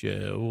H.,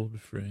 old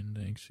friend,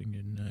 thanks and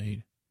good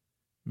night.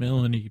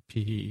 Melanie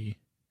P.,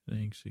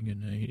 thanks and good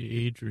night.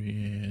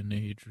 Adrienne,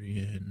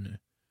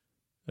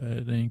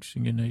 thanks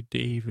and good night.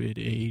 David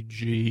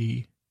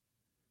A.G.,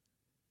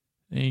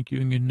 thank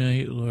you and good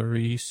night.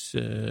 Laurice,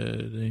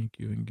 thank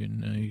you and good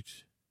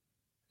night.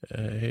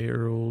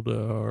 Harold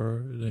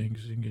R.,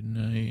 thanks and good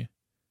night.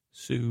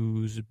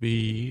 Suze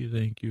B.,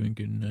 thank you and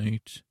good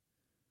night.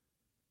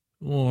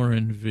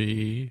 Lauren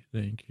V.,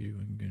 thank you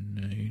and good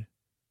night.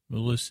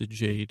 Melissa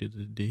J. to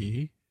the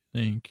D.,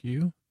 thank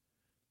you.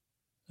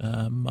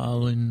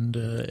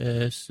 Melinda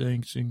S.,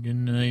 thanks and good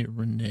night.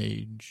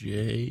 Renee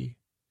J.,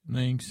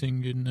 thanks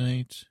and good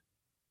night.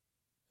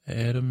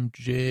 Adam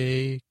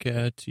J.,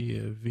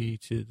 Katia V.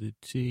 to the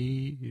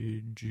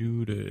T.,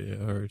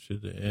 Judah R. to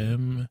the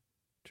M.,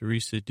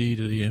 Teresa D.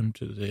 to the M.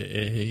 to the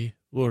A.,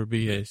 Laura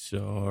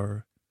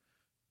BSR,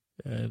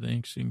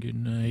 thanks and good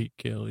night.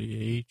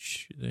 Kelly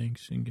H.,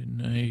 thanks and good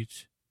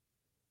night.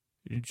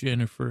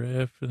 Jennifer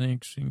F.,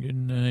 thanks and good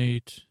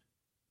night.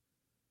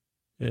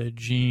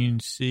 Jean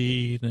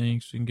C.,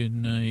 thanks and good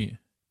night.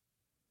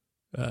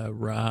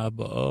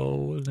 Rob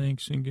O.,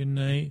 thanks and good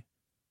night.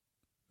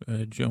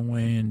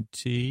 Joanna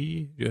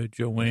T.,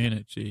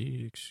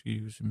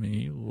 excuse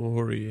me.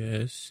 Lori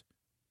S.,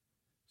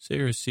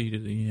 Sarah C. to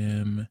the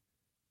M.,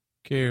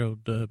 Carol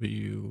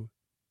W.,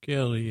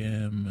 Kelly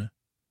M.,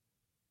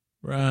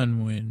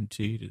 Ronwin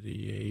T. to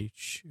the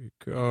H.,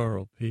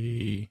 Carl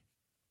P.,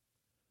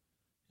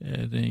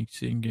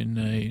 thanks and good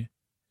night.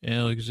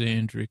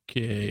 Alexandra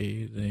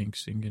K.,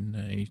 thanks and good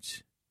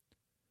night.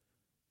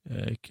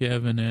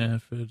 Kevin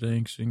F.,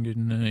 thanks and good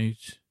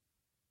night.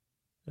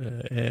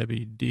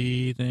 Abby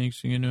D.,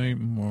 thanks and good night.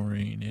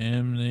 Maureen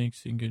M.,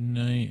 thanks and good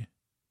night.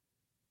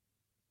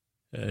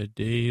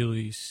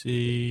 Daily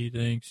C.,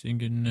 thanks and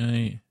good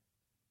night.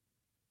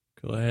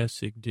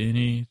 Classic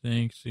Denny,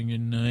 thanks and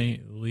good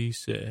night.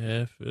 Lisa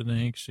F.,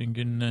 thanks and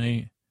good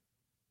night.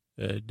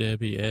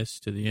 Debbie S.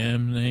 to the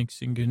M.,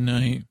 thanks and good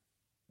night.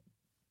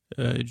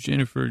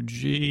 Jennifer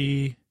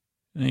G.,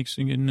 thanks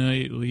and good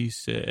night.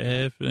 Lisa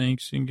F,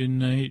 thanks and good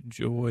night.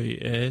 Joy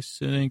S,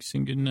 thanks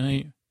and good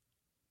night.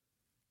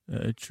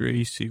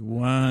 Tracy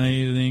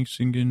Y, thanks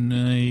and good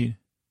night.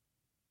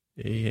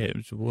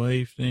 Ahab's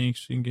wife,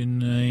 thanks and good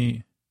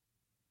night.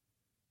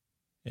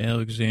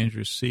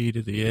 Alexandra C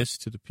to the S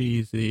to the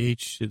P to the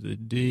H to the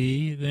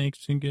D,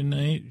 thanks and good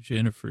night.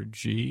 Jennifer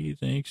G,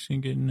 thanks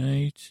and good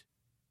night.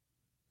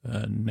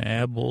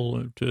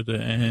 Nabble to the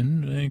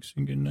N, thanks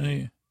and good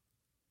night.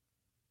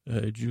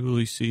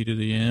 Julie C to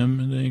the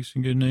M, thanks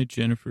and good night.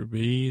 Jennifer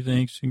B,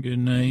 thanks and good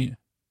night.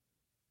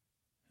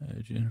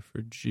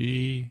 Jennifer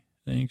G,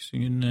 thanks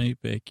and good night.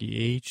 Becky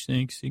H,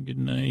 thanks and good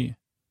night.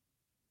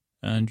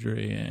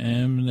 Andrea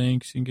M,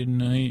 thanks and good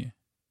night.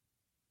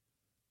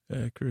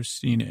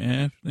 Christina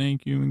F,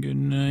 thank you and good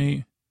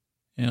night.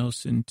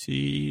 Allison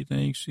T,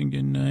 thanks and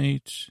good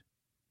night.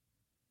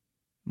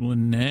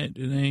 Lynette,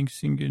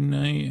 thanks and good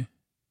night.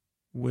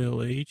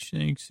 Will H,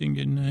 thanks and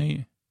good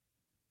night.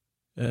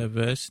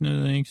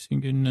 Vesna, thanks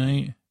and good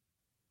night.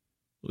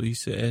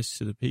 Lisa S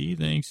to the P,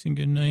 thanks and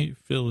good night.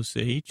 Phyllis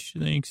H,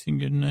 thanks and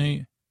good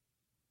night.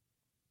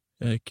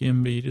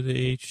 Kim B to the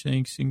H,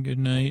 thanks and good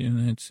night.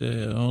 And that's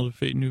all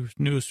the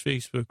newest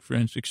Facebook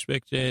friends.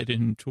 Expect that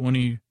in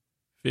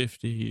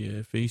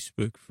 2050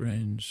 Facebook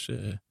friends.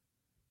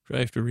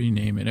 Try to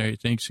rename it. All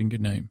right, thanks and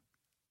good night.